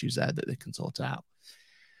some issues there that they can sort out.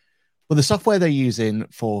 Well, the software they're using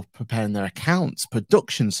for preparing their accounts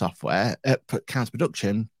production software, accounts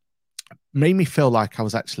production, made me feel like I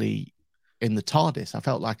was actually in the TARDIS. I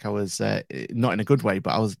felt like I was not in a good way,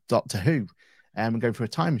 but I was Doctor Who and going through a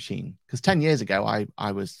time machine. Because 10 years ago,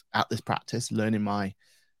 I was at this practice learning my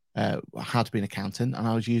how to be an accountant, and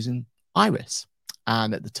I was using Iris.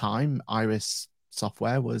 And at the time, Iris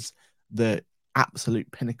software was the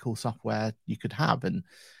absolute pinnacle software you could have. And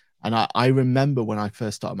And I remember when I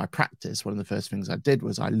first started my practice, one of the first things I did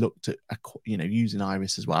was I looked at, using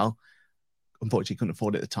Iris as well. Unfortunately, couldn't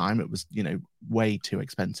afford it at the time. It was, way too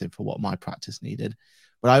expensive for what my practice needed.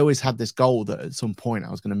 But I always had this goal that at some point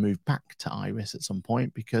I was going to move back to Iris at some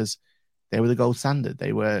point, because they were the gold standard.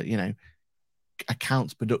 They were,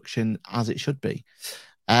 accounts production as it should be.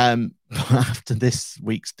 But after this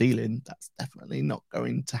week's dealing, that's definitely not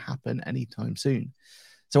going to happen anytime soon.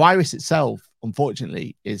 So Iris itself,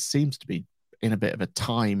 unfortunately, seems to be in a bit of a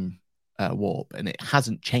time warp, and it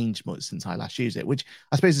hasn't changed much since I last used it, which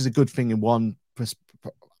I suppose is a good thing in one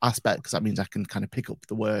aspect, because that means I can kind of pick up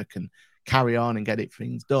the work and carry on and get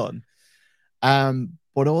things done.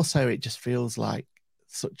 But also it just feels like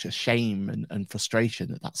such a shame and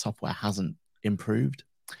frustration that software hasn't improved.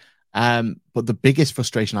 But the biggest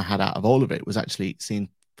frustration I had out of all of it was actually seeing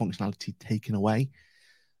functionality taken away.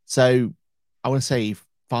 So I want to say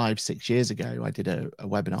 5-6 years ago, I did a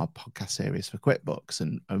webinar podcast series for QuickBooks,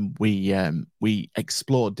 and we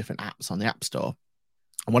explored different apps on the App Store.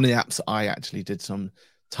 And one of the apps that I actually did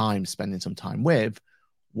spending some time with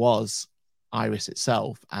was Iris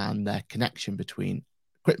itself and their connection between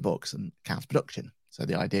QuickBooks and accounts production. So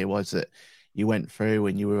the idea was that you went through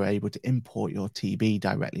and you were able to import your TB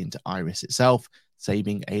directly into Iris itself,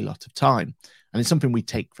 saving a lot of time. And it's something we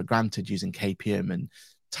take for granted using KPM and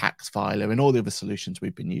Tax Filer and all the other solutions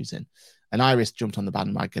we've been using. And Iris jumped on the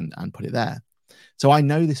bandwagon and put it there. So I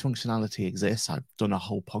know this functionality exists. I've done a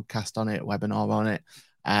whole podcast on it, a webinar on it.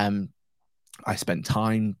 I spent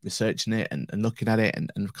time researching it and looking at it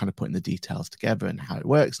and kind of putting the details together and how it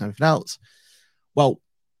works and everything else. Well,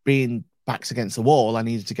 being backs against the wall, I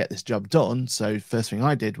needed to get this job done. So first thing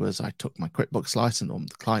I did was I took my QuickBooks license, or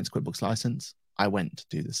the client's QuickBooks license. I went to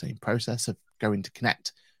do the same process of going to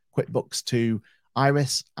connect QuickBooks to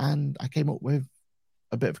Iris, and I came up with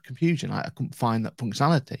a bit of confusion. I couldn't find that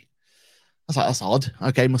functionality. I was like, that's odd.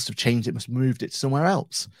 Okay, must have changed it, must have moved it somewhere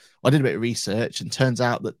else. Well, I did a bit of research, and turns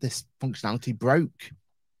out that this functionality broke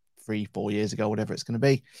 3-4 years ago, whatever it's going to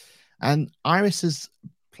be. And Iris's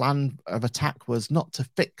plan of attack was not to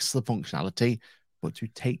fix the functionality, but to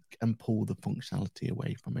take and pull the functionality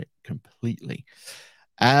away from it completely.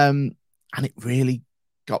 And it really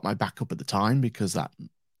got my back up at the time, because that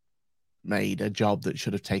made a job that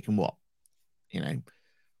should have taken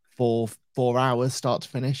 4 hours start to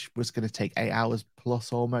finish was going to take 8 hours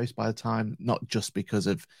plus almost by the time, not just because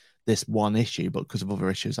of this one issue, but because of other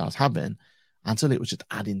issues I was having, until it was just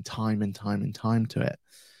adding time and time and time to it.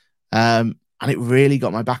 And it really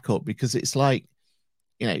got my back up, because it's like,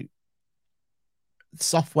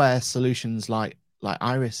 software solutions like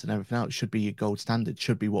Iris and everything else should be your gold standard,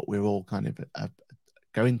 should be what we're all kind of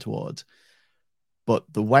going towards. But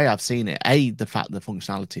the way I've seen it, the fact that the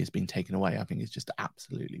functionality has been taken away, I think is just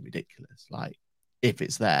absolutely ridiculous. Like, if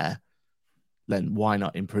it's there, then why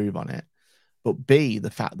not improve on it? But B,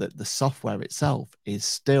 the fact that the software itself is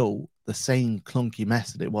still the same clunky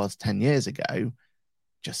mess that it was 10 years ago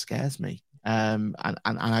just scares me. And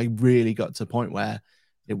I really got to a point where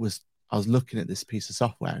I was looking at this piece of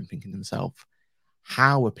software and thinking to myself,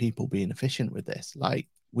 how are people being efficient with this? Like,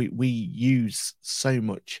 we use so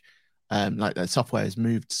much. Like, the software has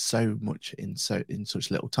moved so much in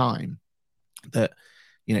such little time that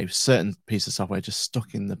certain pieces of software just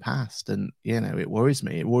stuck in the past, and it worries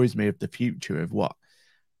me. It worries me of the future of what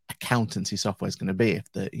accountancy software is going to be if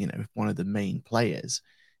if one of the main players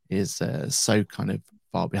is so kind of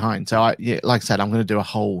far behind. So like I said, I'm going to do a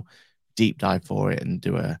whole deep dive for it and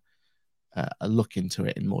do a look into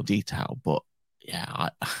it in more detail. But yeah,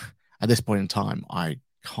 at this point in time, I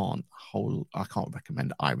can't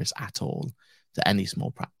recommend Iris at all to any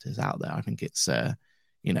small practice out there. I think it's the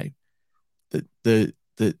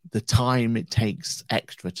time it takes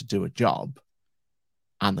extra to do a job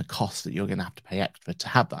and the cost that you're going to have to pay extra to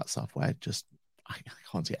have that software, just I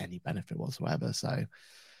can't see any benefit whatsoever. So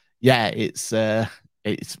yeah, it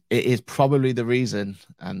is probably the reason,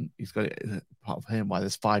 and he's got it part of him, why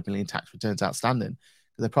there's 5 million tax returns outstanding.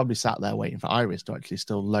 They probably sat there waiting for Iris to actually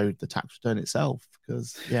still load the tax return itself,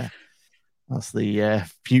 because that's the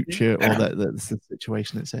future, or that's the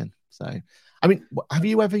situation it's in. So, I mean, have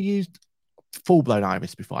you ever used full-blown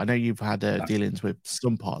Iris before? I know you've had dealings with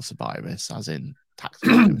some parts of Iris, as in tax.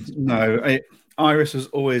 No, Iris was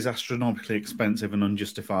always astronomically expensive and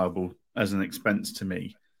unjustifiable as an expense to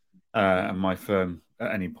me and my firm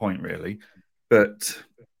at any point, really. But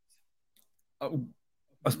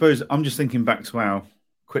I suppose I'm just thinking back to our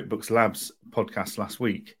QuickBooks Labs podcast last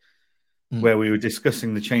week, where we were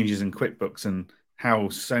discussing the changes in QuickBooks and how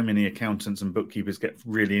so many accountants and bookkeepers get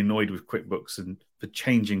really annoyed with QuickBooks and for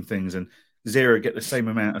changing things and Xero get the same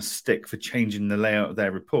amount of stick for changing the layout of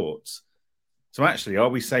their reports. So actually, are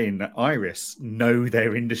we saying that Iris know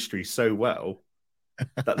their industry so well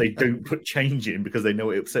that they don't put change in because they know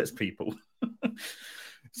it upsets people?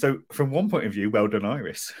 So from one point of view, well done,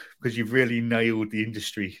 Iris, because you've really nailed the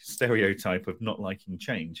industry stereotype of not liking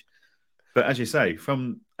change. But as you say,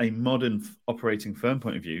 from a modern operating firm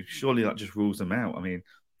point of view, surely that just rules them out. I mean,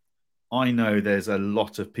 I know there's a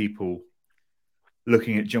lot of people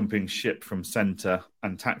looking at jumping ship from Centre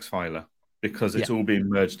and Tax Filer because it's all being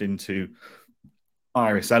merged into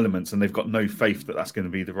Iris Elements, and they've got no faith that that's going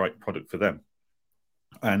to be the right product for them.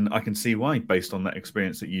 And I can see why, based on that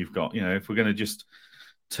experience that you've got. You know, if we're going to just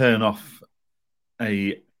turn off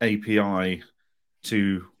a API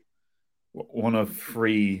to one of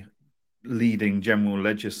 3 leading general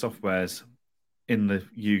ledger softwares in the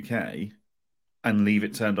UK and leave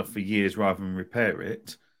it turned off for years rather than repair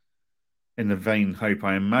it, in the vain hope,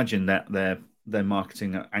 I imagine, that their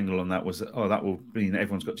marketing angle on that was, that will mean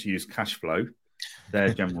everyone's got to use cash flow,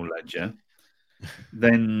 their general ledger,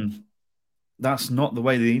 then that's not the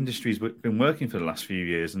way the industry's been working for the last few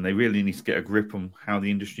years, and they really need to get a grip on how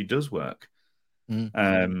the industry does work.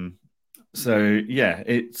 So yeah,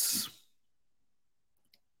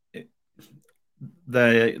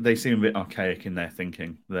 they seem a bit archaic in their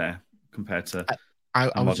thinking there compared to.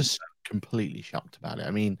 I was just completely shocked about it.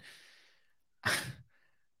 I mean,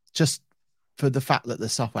 just for the fact that the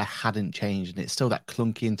software hadn't changed, and it's still that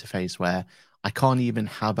clunky interface where I can't even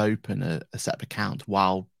have open a separate account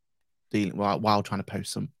while trying to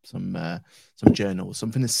post some journals,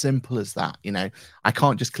 something as simple as that. You know, I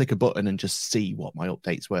can't just click a button and just see what my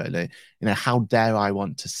updates were. You know, how dare I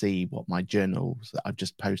want to see what my journals that I've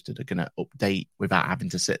just posted are going to update without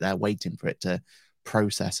having to sit there waiting for it to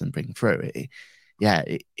process and bring through it.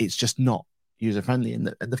 It's just not user friendly.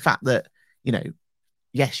 And the fact that, you know,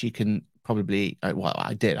 yes, you can probably, well,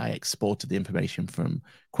 I exported the information from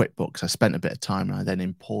QuickBooks. I spent a bit of time and I then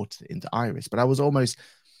imported it into Iris, but it was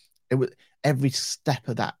every step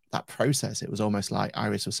of that process. It was almost like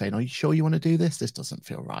Iris was saying, "Are you sure you want to do this? This doesn't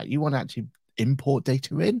feel right. You want to actually import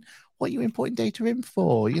data in? What are you importing data in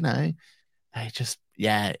for?" You know, I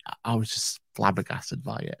was just flabbergasted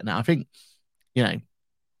by it. And I think, you know,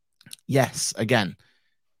 yes, again,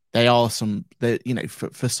 they are you know,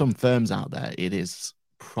 for some firms out there, it is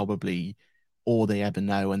probably all they ever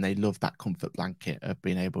know, and they love that comfort blanket of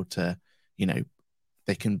being able to, you know,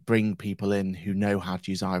 they can bring people in who know how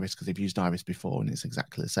to use Iris because they've used Iris before and it's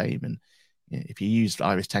exactly the same. And you know, if you used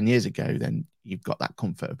Iris 10 years ago, then you've got that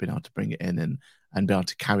comfort of being able to bring it in and be able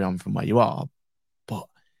to carry on from where you are. But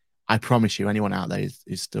I promise you, anyone out there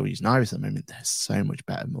who's still using Iris at the moment, there's so much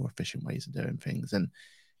better, more efficient ways of doing things. And,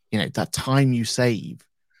 you know, that time you save,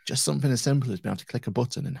 just something as simple as being able to click a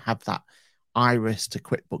button and have that Iris to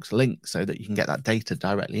QuickBooks link so that you can get that data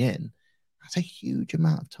directly in. That's a huge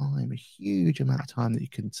amount of time that you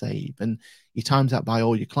can save. And you times that by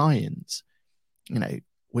all your clients, you know,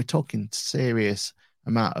 we're talking serious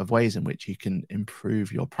amount of ways in which you can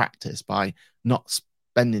improve your practice by not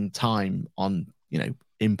spending time on, you know,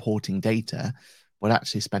 importing data, but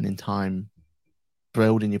actually spending time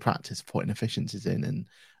building your practice, putting efficiencies in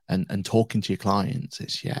and talking to your clients.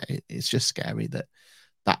 It's just scary that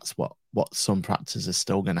that's what some practices are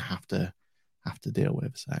still going to have to deal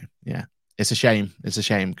with. So yeah. It's a shame.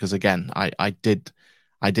 Because again, I did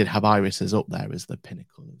have Iris as up there as the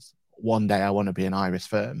pinnacle. One day I want to be an Iris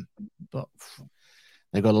firm, but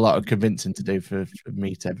they've got a lot of convincing to do for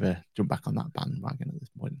me to ever jump back on that bandwagon at this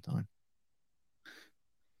point in time.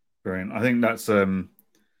 Brilliant. I think that's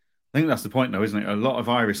the point, though, isn't it? A lot of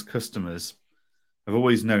Iris customers have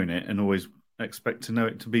always known it and always expect to know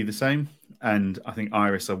it to be the same. And I think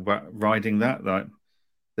Iris are riding that. Like,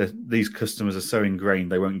 these customers are so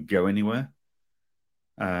ingrained they won't go anywhere.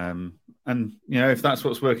 And you know, if that's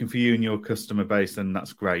what's working for you and your customer base, then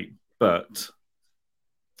that's great. But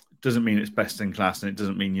it doesn't mean it's best in class, and it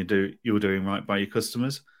doesn't mean you're doing right by your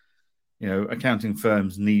customers. You know, accounting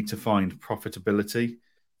firms need to find profitability.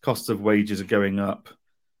 Costs of wages are going up.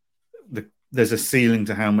 There's a ceiling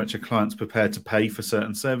to how much a client's prepared to pay for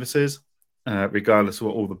certain services, regardless of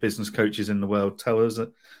what all the business coaches in the world tell us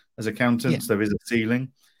as accountants. Yeah. There is a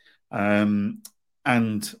ceiling.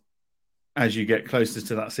 And as you get closer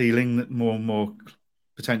to that ceiling, more and more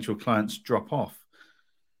potential clients drop off.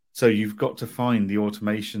 So you've got to find the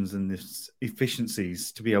automations and the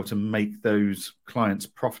efficiencies to be able to make those clients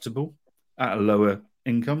profitable at a lower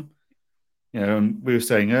income. You know, and we were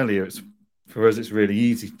saying earlier, for us, it's really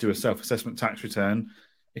easy to do a self-assessment tax return.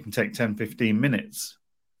 It can take 10, 15 minutes,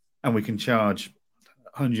 and we can charge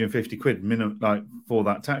 150 quid minimum, like, for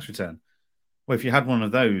that tax return. Well, if you had one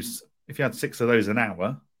of those if you had 6 of those an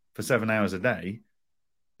hour for 7 hours a day,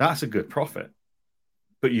 that's a good profit.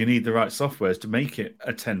 But you need the right softwares to make it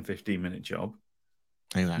a 10, 15-minute job,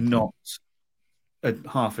 Exactly. not a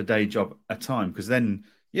half a day job at a time. Because then,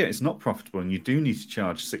 yeah, it's not profitable, and you do need to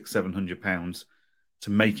charge £600-700 to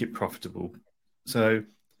make it profitable. So,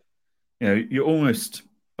 you're almost,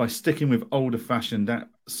 by sticking with older-fashioned,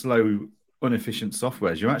 slow, inefficient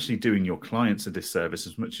softwares, you're actually doing your clients a disservice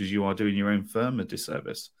as much as you are doing your own firm a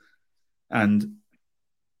disservice. And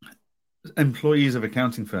employees of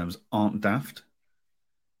accounting firms aren't daft.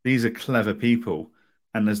 These are clever people.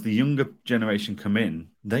 And as the younger generation come in,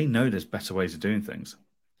 they know there's better ways of doing things.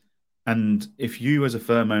 And if you as a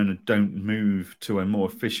firm owner don't move to a more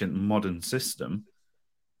efficient, modern system,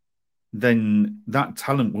 then that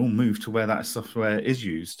talent will move to where that software is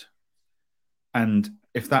used. And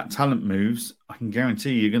if that talent moves, I can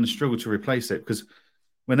guarantee you're going to struggle to replace it, because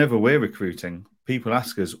whenever we're recruiting, people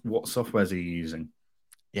ask us, what softwares are you using?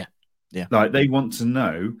 Yeah. Like, they want to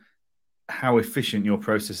know how efficient your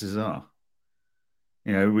processes are.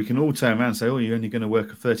 We can all turn around and say, oh, you're only going to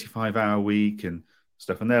work a 35-hour week and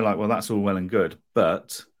stuff. And they're like, well, that's all well and good.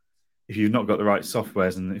 But if you've not got the right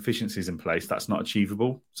softwares and efficiencies in place, that's not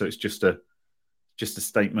achievable. So it's just a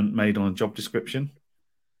statement made on a job description.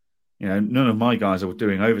 None of my guys are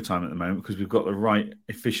doing overtime at the moment because we've got the right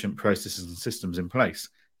efficient processes and systems in place.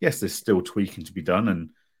 Yes, there's still tweaking to be done, and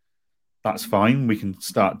that's fine. We can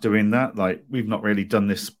start doing that. Like, we've not really done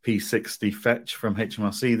this P60 fetch from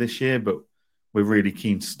HMRC this year, but we're really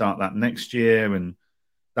keen to start that next year, and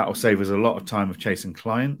that will save us a lot of time of chasing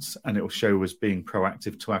clients, and it will show us being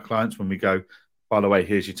proactive to our clients when we go, by the way,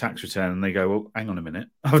 here's your tax return, and they go, well, hang on a minute,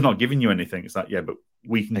 I've not given you anything. It's like, yeah, but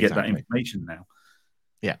we can get that information now.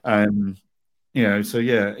 Yeah. So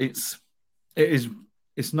yeah, it's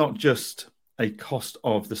not just a cost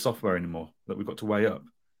of the software anymore that we've got to weigh up.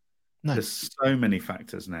 No. There's so many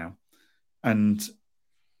factors now, and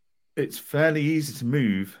it's fairly easy to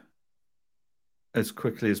move as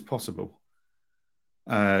quickly as possible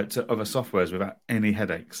to other softwares without any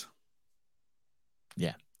headaches.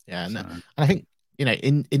 Yeah. And I think,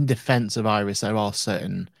 in defense of Iris, there are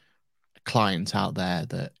certain clients out there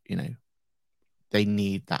that, they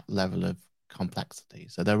need that level of complexity.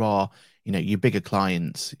 So there are, your bigger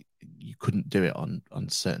clients, you couldn't do it on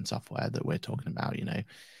certain software that we're talking about.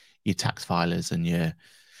 Your tax filers and your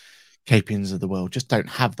KPNs of the world just don't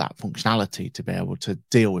have that functionality to be able to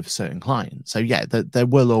deal with certain clients. So yeah, there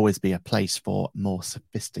will always be a place for more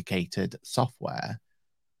sophisticated software,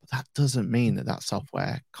 but that doesn't mean that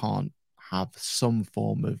software can't have some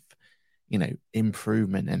form of,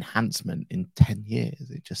 improvement, enhancement in 10 years.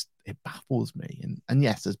 It baffles me. And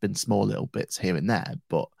yes, there's been small little bits here and there,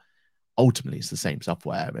 but ultimately it's the same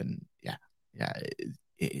software. And I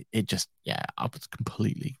was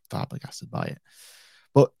completely flabbergasted by it.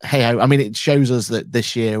 But hey, I mean, it shows us that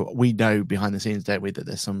this year, we know behind the scenes, don't we, that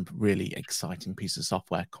there's some really exciting piece of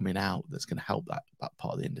software coming out that's going to help that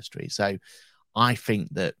part of the industry. So I think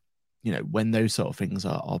that, when those sort of things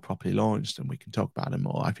are properly launched and we can talk about them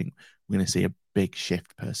more, I think we're going to see a big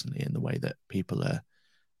shift personally in the way that people are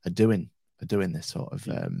doing this sort of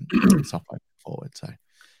software forward. So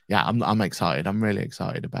yeah, I'm excited. I'm really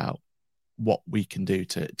excited about what we can do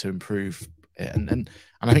to improve it. And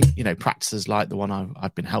I think, practices like the one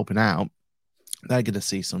I've been helping out, they're going to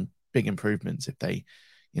see some big improvements if they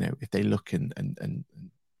look and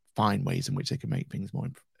find ways in which they can make things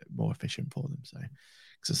more efficient for them. So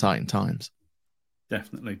it's exciting times.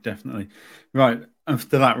 Definitely. Right.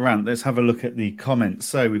 After that rant, let's have a look at the comments.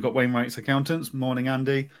 So we've got Wainwright's Accountants. Morning,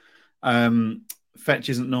 Andy. Fetch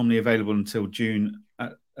isn't normally available until June,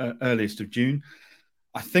 earliest of June.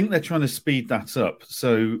 I think they're trying to speed that up.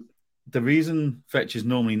 So the reason Fetch is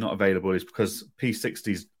normally not available is because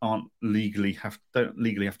P60s don't legally have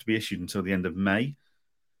to be issued until the end of May.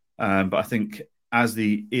 But I think as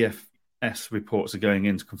the EFS reports are going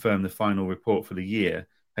in to confirm the final report for the year,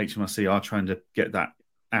 HMRC are trying to get that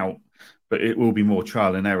out, but it will be more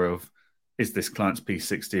trial and error of, is this client's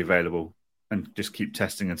P60 available, and just keep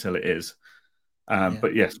testing until it is.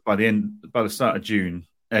 But yes, by the start of June,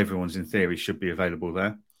 everyone's in theory should be available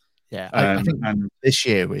there. Yeah, I think this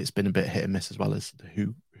year it's been a bit hit and miss as well as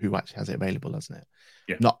who actually has it available, hasn't it?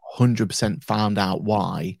 Yeah. Not 100% found out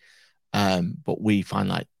why, but we find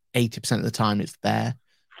like 80% of the time it's there,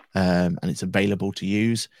 and it's available to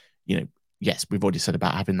use. Yes, we've already said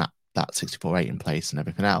about having that 64.8 in place and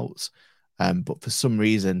everything else, but for some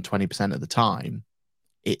reason, 20% of the time,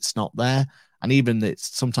 it's not there. And even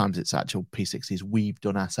sometimes it's actual P60s we've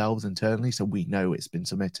done ourselves internally, so we know it's been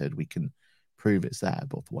submitted. We can prove it's there,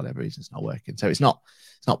 but for whatever reason, it's not working. So it's not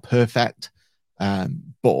perfect.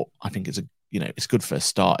 But I think it's good for a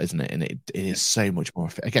start, isn't it? And it is so much more,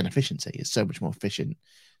 again, efficiency is so much more efficient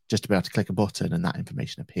just to be able to click a button and that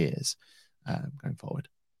information appears going forward.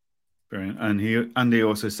 Brilliant. And Andy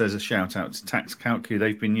also says a shout out to TaxCalc, who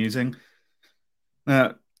they've been using.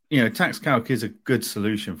 TaxCalc is a good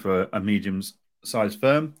solution for a medium-sized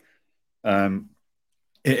firm.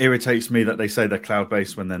 It irritates me that they say they're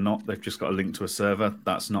cloud-based when they're not. They've just got a link to a server.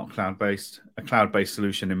 That's not cloud-based. A cloud-based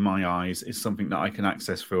solution, in my eyes, is something that I can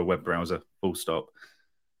access through a web browser, full stop.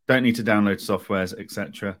 Don't need to download softwares,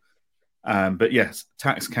 etc. But yes,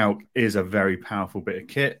 TaxCalc is a very powerful bit of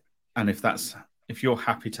kit. And if you're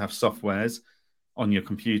happy to have softwares on your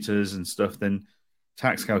computers and stuff, then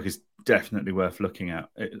TaxCalc is definitely worth looking at.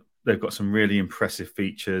 They've got some really impressive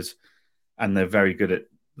features, and they're very good at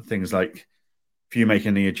things like, if you make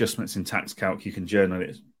any adjustments in TaxCalc, you can journal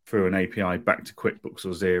it through an API back to QuickBooks or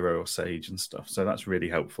Xero or Sage and stuff. So that's really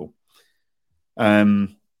helpful.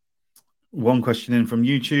 One question in from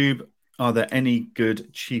YouTube: are there any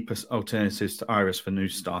good, cheapest alternatives to Iris for new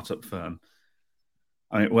startup firm?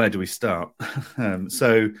 I mean, where do we start?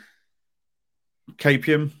 So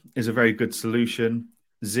Capium is a very good solution.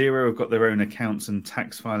 Xero have got their own accounts and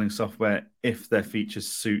tax filing software if their features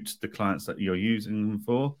suit the clients that you're using them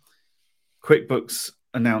for. QuickBooks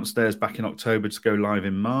announced theirs back in October to go live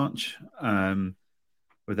in March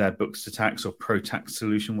with their Books to Tax or Pro Tax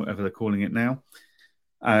solution, whatever they're calling it now.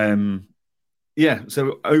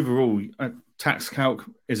 So overall,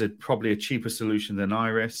 TaxCalc is probably a cheaper solution than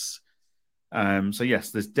Iris. So yes,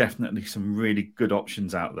 there's definitely some really good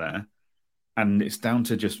options out there. And it's down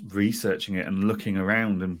to just researching it and looking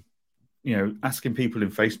around and, asking people in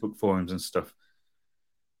Facebook forums and stuff.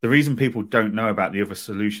 The reason people don't know about the other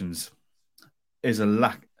solutions is a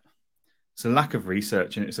lack of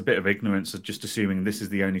research, and it's a bit of ignorance of just assuming this is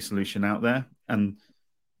the only solution out there. And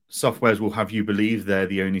softwares will have you believe they're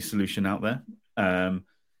the only solution out there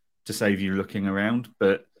to save you looking around.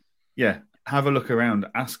 But yeah, have a look around,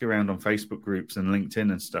 ask around on Facebook groups and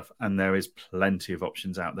LinkedIn and stuff. And there is plenty of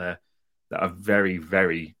options out there that are very,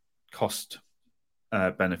 very cost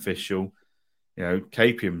beneficial.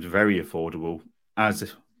 Capium's very affordable,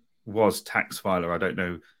 as was TaxFiler. I don't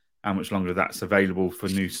know how much longer that's available for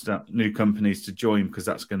new companies to join, because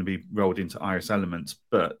that's going to be rolled into Iris Elements.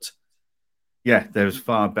 But yeah, there's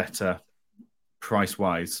far better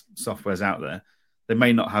price-wise softwares out there. They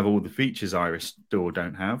may not have all the features Iris do or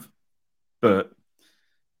don't have, but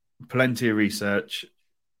plenty of research.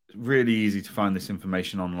 Really easy to find this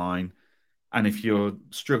information online. And if you're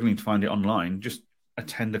struggling to find it online, just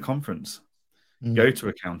attend a conference. Go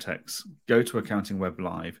to Accountex, go to Accounting Web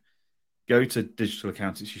Live, go to Digital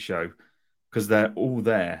Accountancy Show, because they're all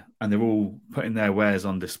there and they're all putting their wares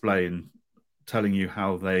on display and telling you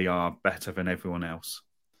how they are better than everyone else.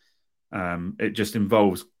 It just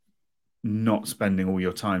involves not spending all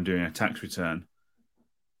your time doing a tax return,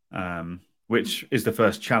 which is the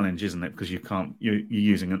first challenge, isn't it? Because you're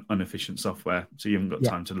using an inefficient software, so you haven't got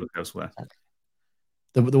time to look elsewhere.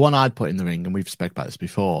 The one I'd put in the ring, and we've spoke about this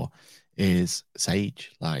before, is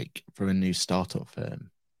Sage. Like, for a new startup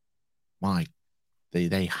firm,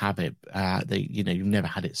 they have it. You've never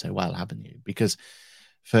had it so well, haven't you? Because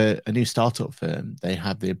for a new startup firm, they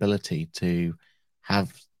have the ability to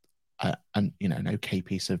have an okay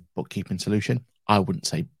piece of bookkeeping solution. I wouldn't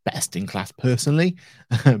say best in class personally,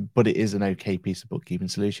 but it is an okay piece of bookkeeping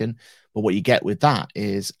solution. But what you get with that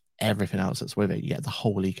is everything else that's with it. You get the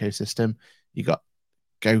whole ecosystem. You got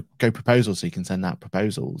Go Proposals, so you can send out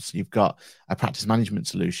proposals. You've got a practice management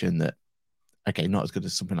solution that, okay, not as good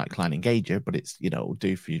as something like Client Engager, but it's, will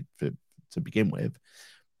do for you to begin with.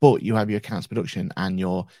 But you have your accounts production and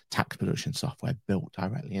your tax production software built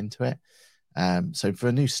directly into it. So for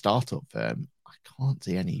a new startup firm, I can't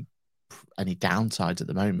see any downsides at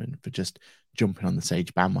the moment for just jumping on the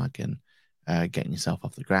Sage bandwagon, getting yourself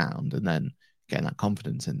off the ground, and then getting that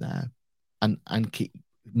confidence in there, and keep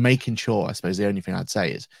making sure. I suppose the only thing I'd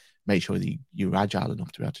say is make sure that you're agile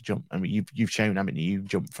enough to be able to jump. I mean, you've shown, you've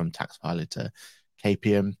jumped from TaxFiler to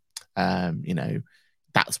Capium.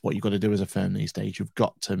 That's what you've got to do as a firm these days. You've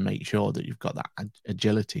got to make sure that you've got that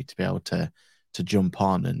agility to be able to jump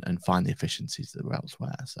on and find the efficiencies that are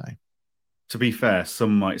elsewhere. So, to be fair,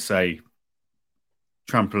 some might say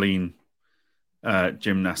trampoline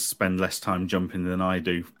gymnasts spend less time jumping than I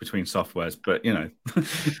do between softwares, but a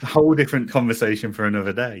whole different conversation for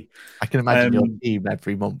another day. I can imagine your team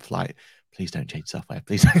every month, like, please don't change software,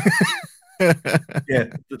 please. Yeah,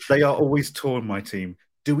 they are always torn, my team.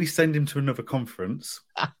 Do we send him to another conference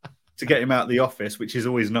to get him out of the office, which is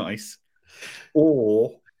always nice?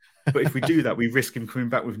 But if we do that, we risk him coming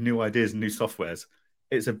back with new ideas and new softwares.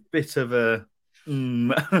 It's a bit of a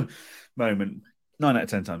moment. 9 out of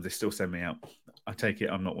 10 times they still send me out. I take it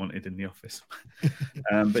I'm not wanted in the office.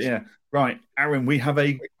 But yeah, right, Aaron, we have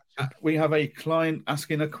a client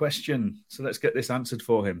asking a question, so let's get this answered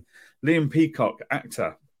for him. Liam Peacock,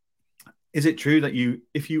 actor. Is it true that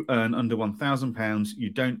if you earn under £1,000, you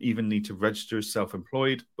don't even need to register as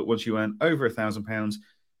self-employed, but once you earn over £1,000,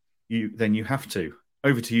 you have to?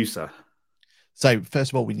 Over to you, sir. So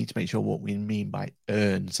first of all, we need to make sure what we mean by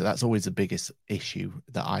earn. So that's always the biggest issue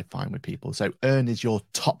that I find with people. So earn is your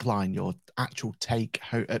top line, your actual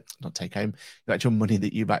not take home, your actual money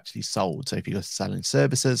that you've actually sold. So if you're selling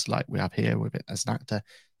services like we have here with it as an actor,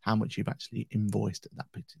 how much you've actually invoiced at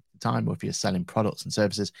that particular time, or if you're selling products and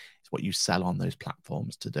services, it's what you sell on those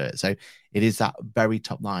platforms to do it. So it is that very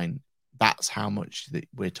top line. That's how much that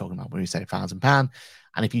we're talking about when we say £1,000.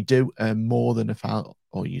 And if you do earn more than £1,000,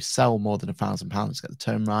 or you sell more than £1,000, let's get the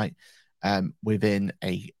term right, within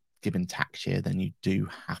a given tax year, then you do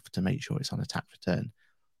have to make sure it's on a tax return.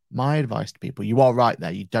 My advice to people, you are right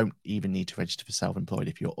there. You don't even need to register for self-employed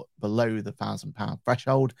if you're below the £1,000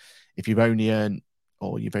 threshold. If you've only earned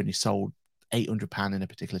or you've only sold £800 in a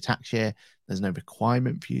particular tax year, there's no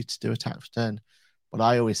requirement for you to do a tax return. But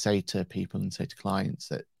I always say to people and say to clients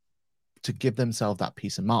that to give themselves that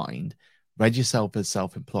peace of mind, register yourself as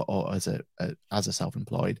self-employed or as a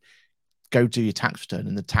self-employed, go do your tax return,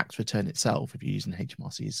 and the tax return itself, if you're using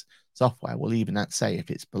HMRC's software, will even say if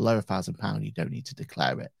it's below £1,000, you don't need to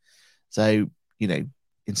declare it. So,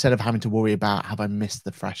 instead of having to worry about, have I missed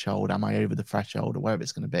the threshold? Am I over the threshold, or whatever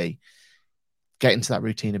it's going to be? Get into that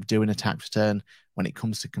routine of doing a tax return. When it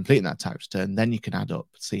comes to completing that tax return, then you can add up,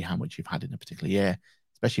 see how much you've had in a particular year,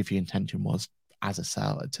 especially if your intention was as a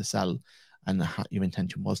seller to sell, and your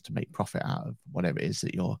intention was to make profit out of whatever it is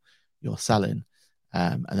that you're selling.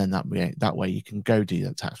 And then that way you can go do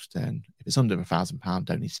that tax return. If it's under £1,000,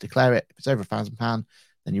 don't need to declare it. If it's over £1,000,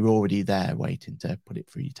 then you're already there waiting to put it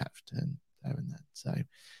through your tax return there and then. So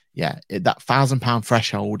yeah, that £1,000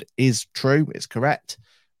 threshold is true. It's correct,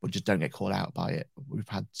 but just don't get caught out by it. We've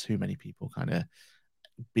had too many people kind of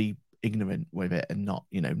be ignorant with it and not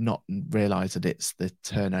realize that it's the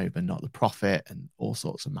turnover, not the profit, and all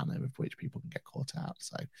sorts of manner with which people can get caught out.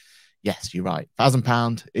 So yes, you're right.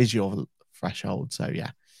 £1,000 is your threshold. So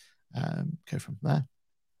yeah, go from there.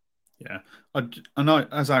 Yeah. I know,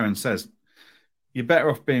 as Aaron says, you're better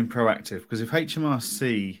off being proactive, because if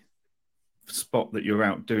HMRC spot that you're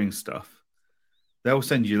out doing stuff, they'll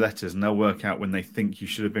send you letters and they'll work out when they think you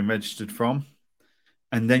should have been registered from.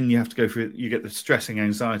 And then you have to go through, you get the stressing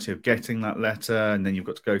anxiety of getting that letter, and then you've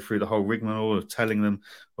got to go through the whole rigmarole of telling them,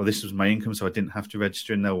 well, this was my income, so I didn't have to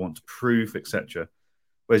register, and they'll want to prove, etc.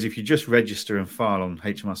 Whereas if you just register and file on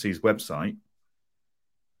HMRC's website,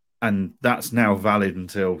 and that's now valid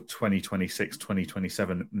until 2026,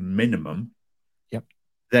 2027 minimum, yep,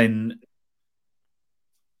 then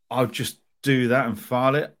I'll just do that and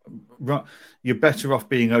file it. You're better off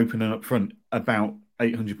being open and upfront about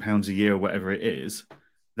 £800 a year or whatever it is,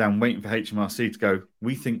 than waiting for HMRC to go,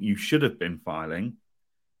 we think you should have been filing,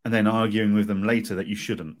 and then arguing with them later that you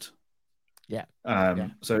shouldn't. Yeah.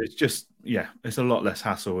 So it's just, it's a lot less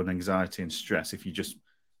hassle and anxiety and stress if you just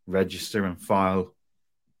register and file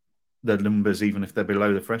the numbers, even if they're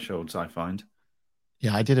below the thresholds, I find.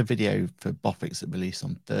 Yeah, I did a video for Bofix that released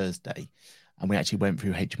on Thursday, and we actually went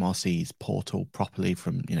through HMRC's portal properly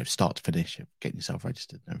from start to finish, getting yourself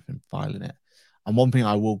registered and everything, filing it. And one thing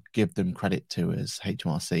I will give them credit to as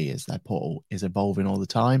HMRC is their portal is evolving all the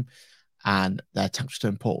time, and their tax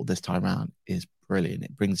return portal this time around is brilliant.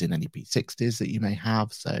 It brings in any P60s that you may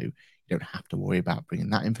have, so you don't have to worry about bringing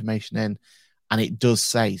that information in. And it does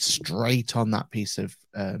say straight on that piece of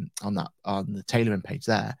on the tailoring page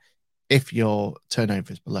there, if your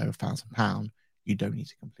turnover is below £1,000, you don't need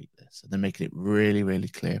to complete this. So they're making it really, really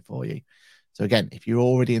clear for you. So again, if you're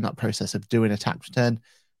already in that process of doing a tax return,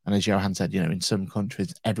 and as Johan said, in some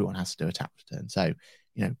countries, everyone has to do a tax return. So,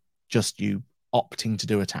 just you opting to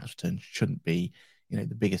do a tax return shouldn't be,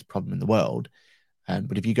 the biggest problem in the world.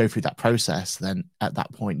 But if you go through that process, then at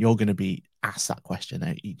that point, you're going to be asked that question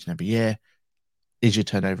each and every year. Is your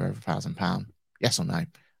turnover over £1,000? Yes or no?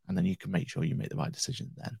 And then you can make sure you make the right decision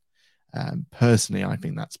then. Personally, I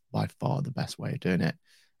think that's by far the best way of doing it.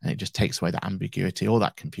 And it just takes away that ambiguity, all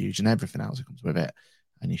that confusion, everything else that comes with it.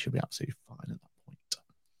 And you should be absolutely fine at that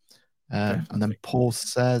point. And then Paul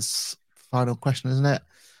says, final question, isn't it?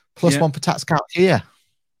 +1 for tax calc here.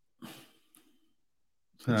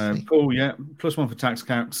 Paul, +1 for tax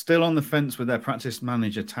calc. Still on the fence with their practice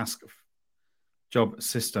manager task job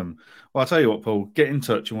system. Well, I'll tell you what, Paul, get in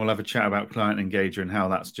touch and we'll have a chat about Client Engager and how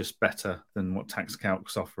that's just better than what tax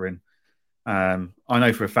calc's offering. I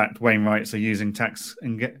know for a fact Wainwrights are using tax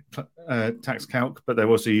calc, but they're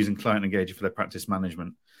also using Client Engager for their practice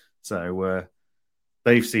management. So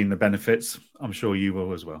they've seen the benefits. I'm sure you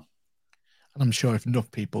will as well. And I'm sure if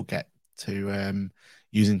enough people get to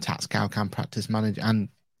using tax calc and practice manager and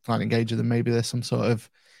Client Engager, then maybe there's some sort of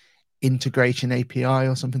integration API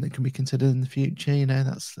or something that can be considered in the future. You know,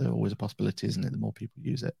 that's always a possibility, isn't it? The more people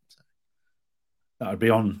use it. So. That would be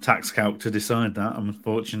on tax calc to decide that,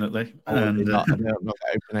 unfortunately. And they've not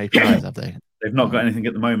open APIs, have they? They've not got anything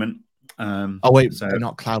at the moment. They're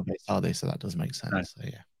not cloud-based, are they? So that does make sense. No. So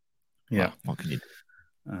yeah. Well, what can you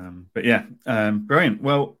do? But yeah, brilliant.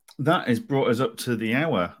 Well, that has brought us up to the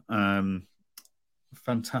hour.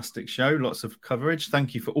 Fantastic show, lots of coverage.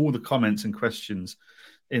 Thank you for all the comments and questions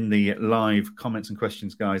in the live comments and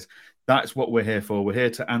questions, guys. That's what we're here for. We're here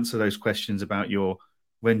to answer those questions about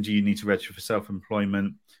when do you need to register for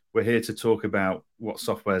self-employment. We're here to talk about what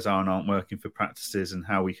softwares are and aren't working for practices and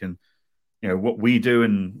how we can, what we do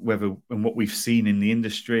and what we've seen in the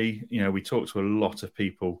industry. We talk to a lot of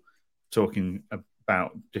people talking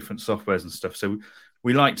about different softwares and stuff. So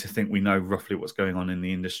we like to think we know roughly what's going on in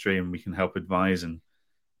the industry and we can help advise and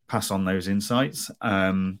pass on those insights.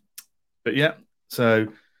 But yeah, so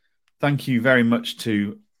thank you very much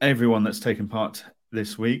to everyone that's taken part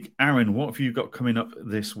this week. Aaron, what have you got coming up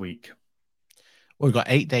this week? Well, we've got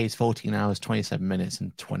 8 days, 14 hours, 27 minutes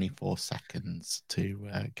and 24 seconds to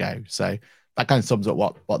go. So that kind of sums up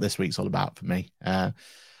what this week's all about for me. I've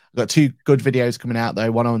got 2 good videos coming out,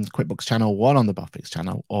 though. One on QuickBooks channel, one on the Bofix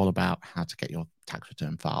channel, all about how to get your tax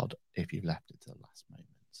return filed if you've left it to the last moment.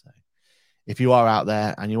 So if you are out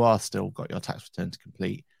there and you are still got your tax return to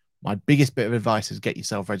complete, my biggest bit of advice is get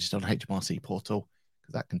yourself registered on HMRC portal,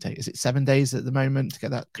 because that can take, is it 7 days at the moment to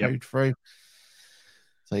get that code through?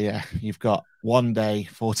 So yeah, you've got 1 day,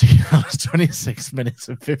 14 hours, 26 minutes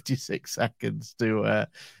and 56 seconds to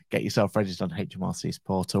get yourself registered on HMRC's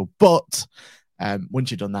portal. But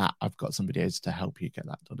once you've done that, I've got some videos to help you get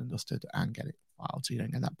that done and dusted and get it filed so you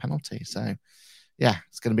don't get that penalty. So yeah,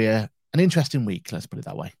 it's going to be an interesting week, let's put it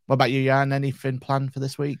that way. What about you, Jan? Anything planned for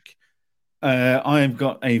this week? I've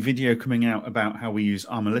got a video coming out about how we use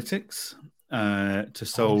Armalytics to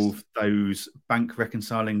solve those bank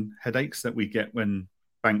reconciling headaches that we get when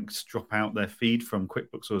banks drop out their feed from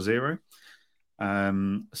QuickBooks or Xero.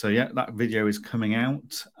 So yeah, that video is coming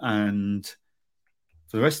out, and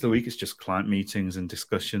for the rest of the week, it's just client meetings and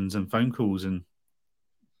discussions and phone calls and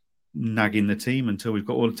nagging the team until we've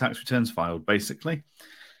got all the tax returns filed, basically.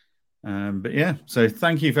 But yeah, so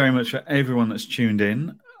thank you very much for everyone that's tuned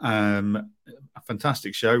in. A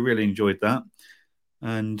fantastic show. Really enjoyed that.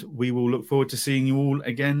 And we will look forward to seeing you all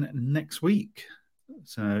again next week.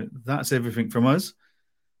 So that's everything from us.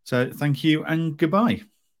 So thank you and goodbye.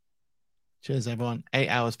 Cheers, everyone. 8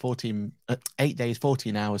 days,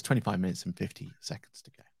 14 hours, 25 minutes and 50 seconds to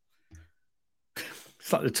go.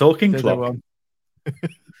 It's like the talking clock.